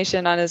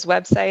information on his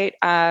website.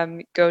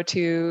 Go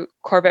to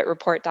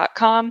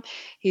corbettreport.com.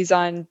 He's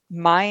on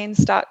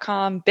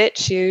minds.com,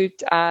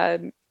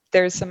 BitChute.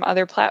 There's some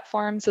other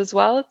platforms as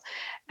well.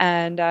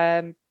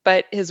 And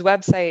but his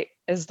website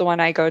is the one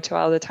I go to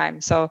all the time.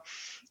 So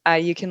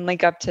you can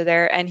link up to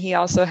there. And he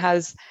also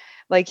has,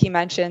 like he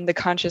mentioned, the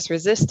conscious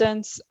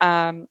resistance.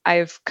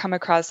 I've come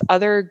across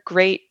other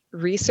great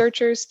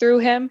researchers through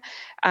him,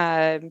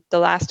 The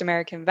Last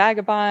American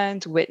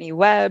Vagabond, Whitney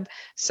Webb.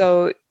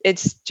 So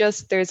it's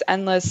just, there's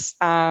endless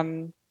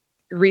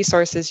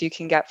resources you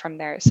can get from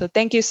there. So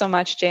thank you so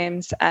much,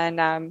 James,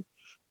 and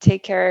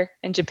take care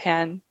in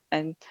Japan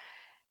and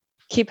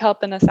keep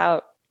helping us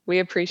out. We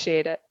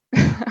appreciate it.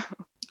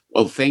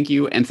 Well, thank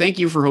you. And thank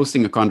you for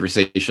hosting a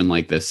conversation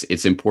like this.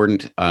 It's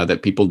important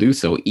that people do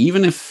so.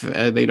 Even if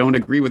they don't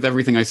agree with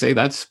everything I say,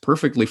 that's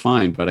perfectly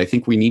fine. But I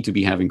think we need to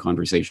be having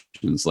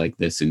conversations like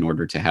this in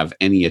order to have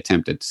any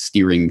attempt at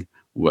steering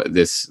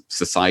this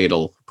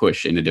societal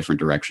push in a different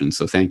direction.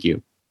 So thank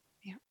you.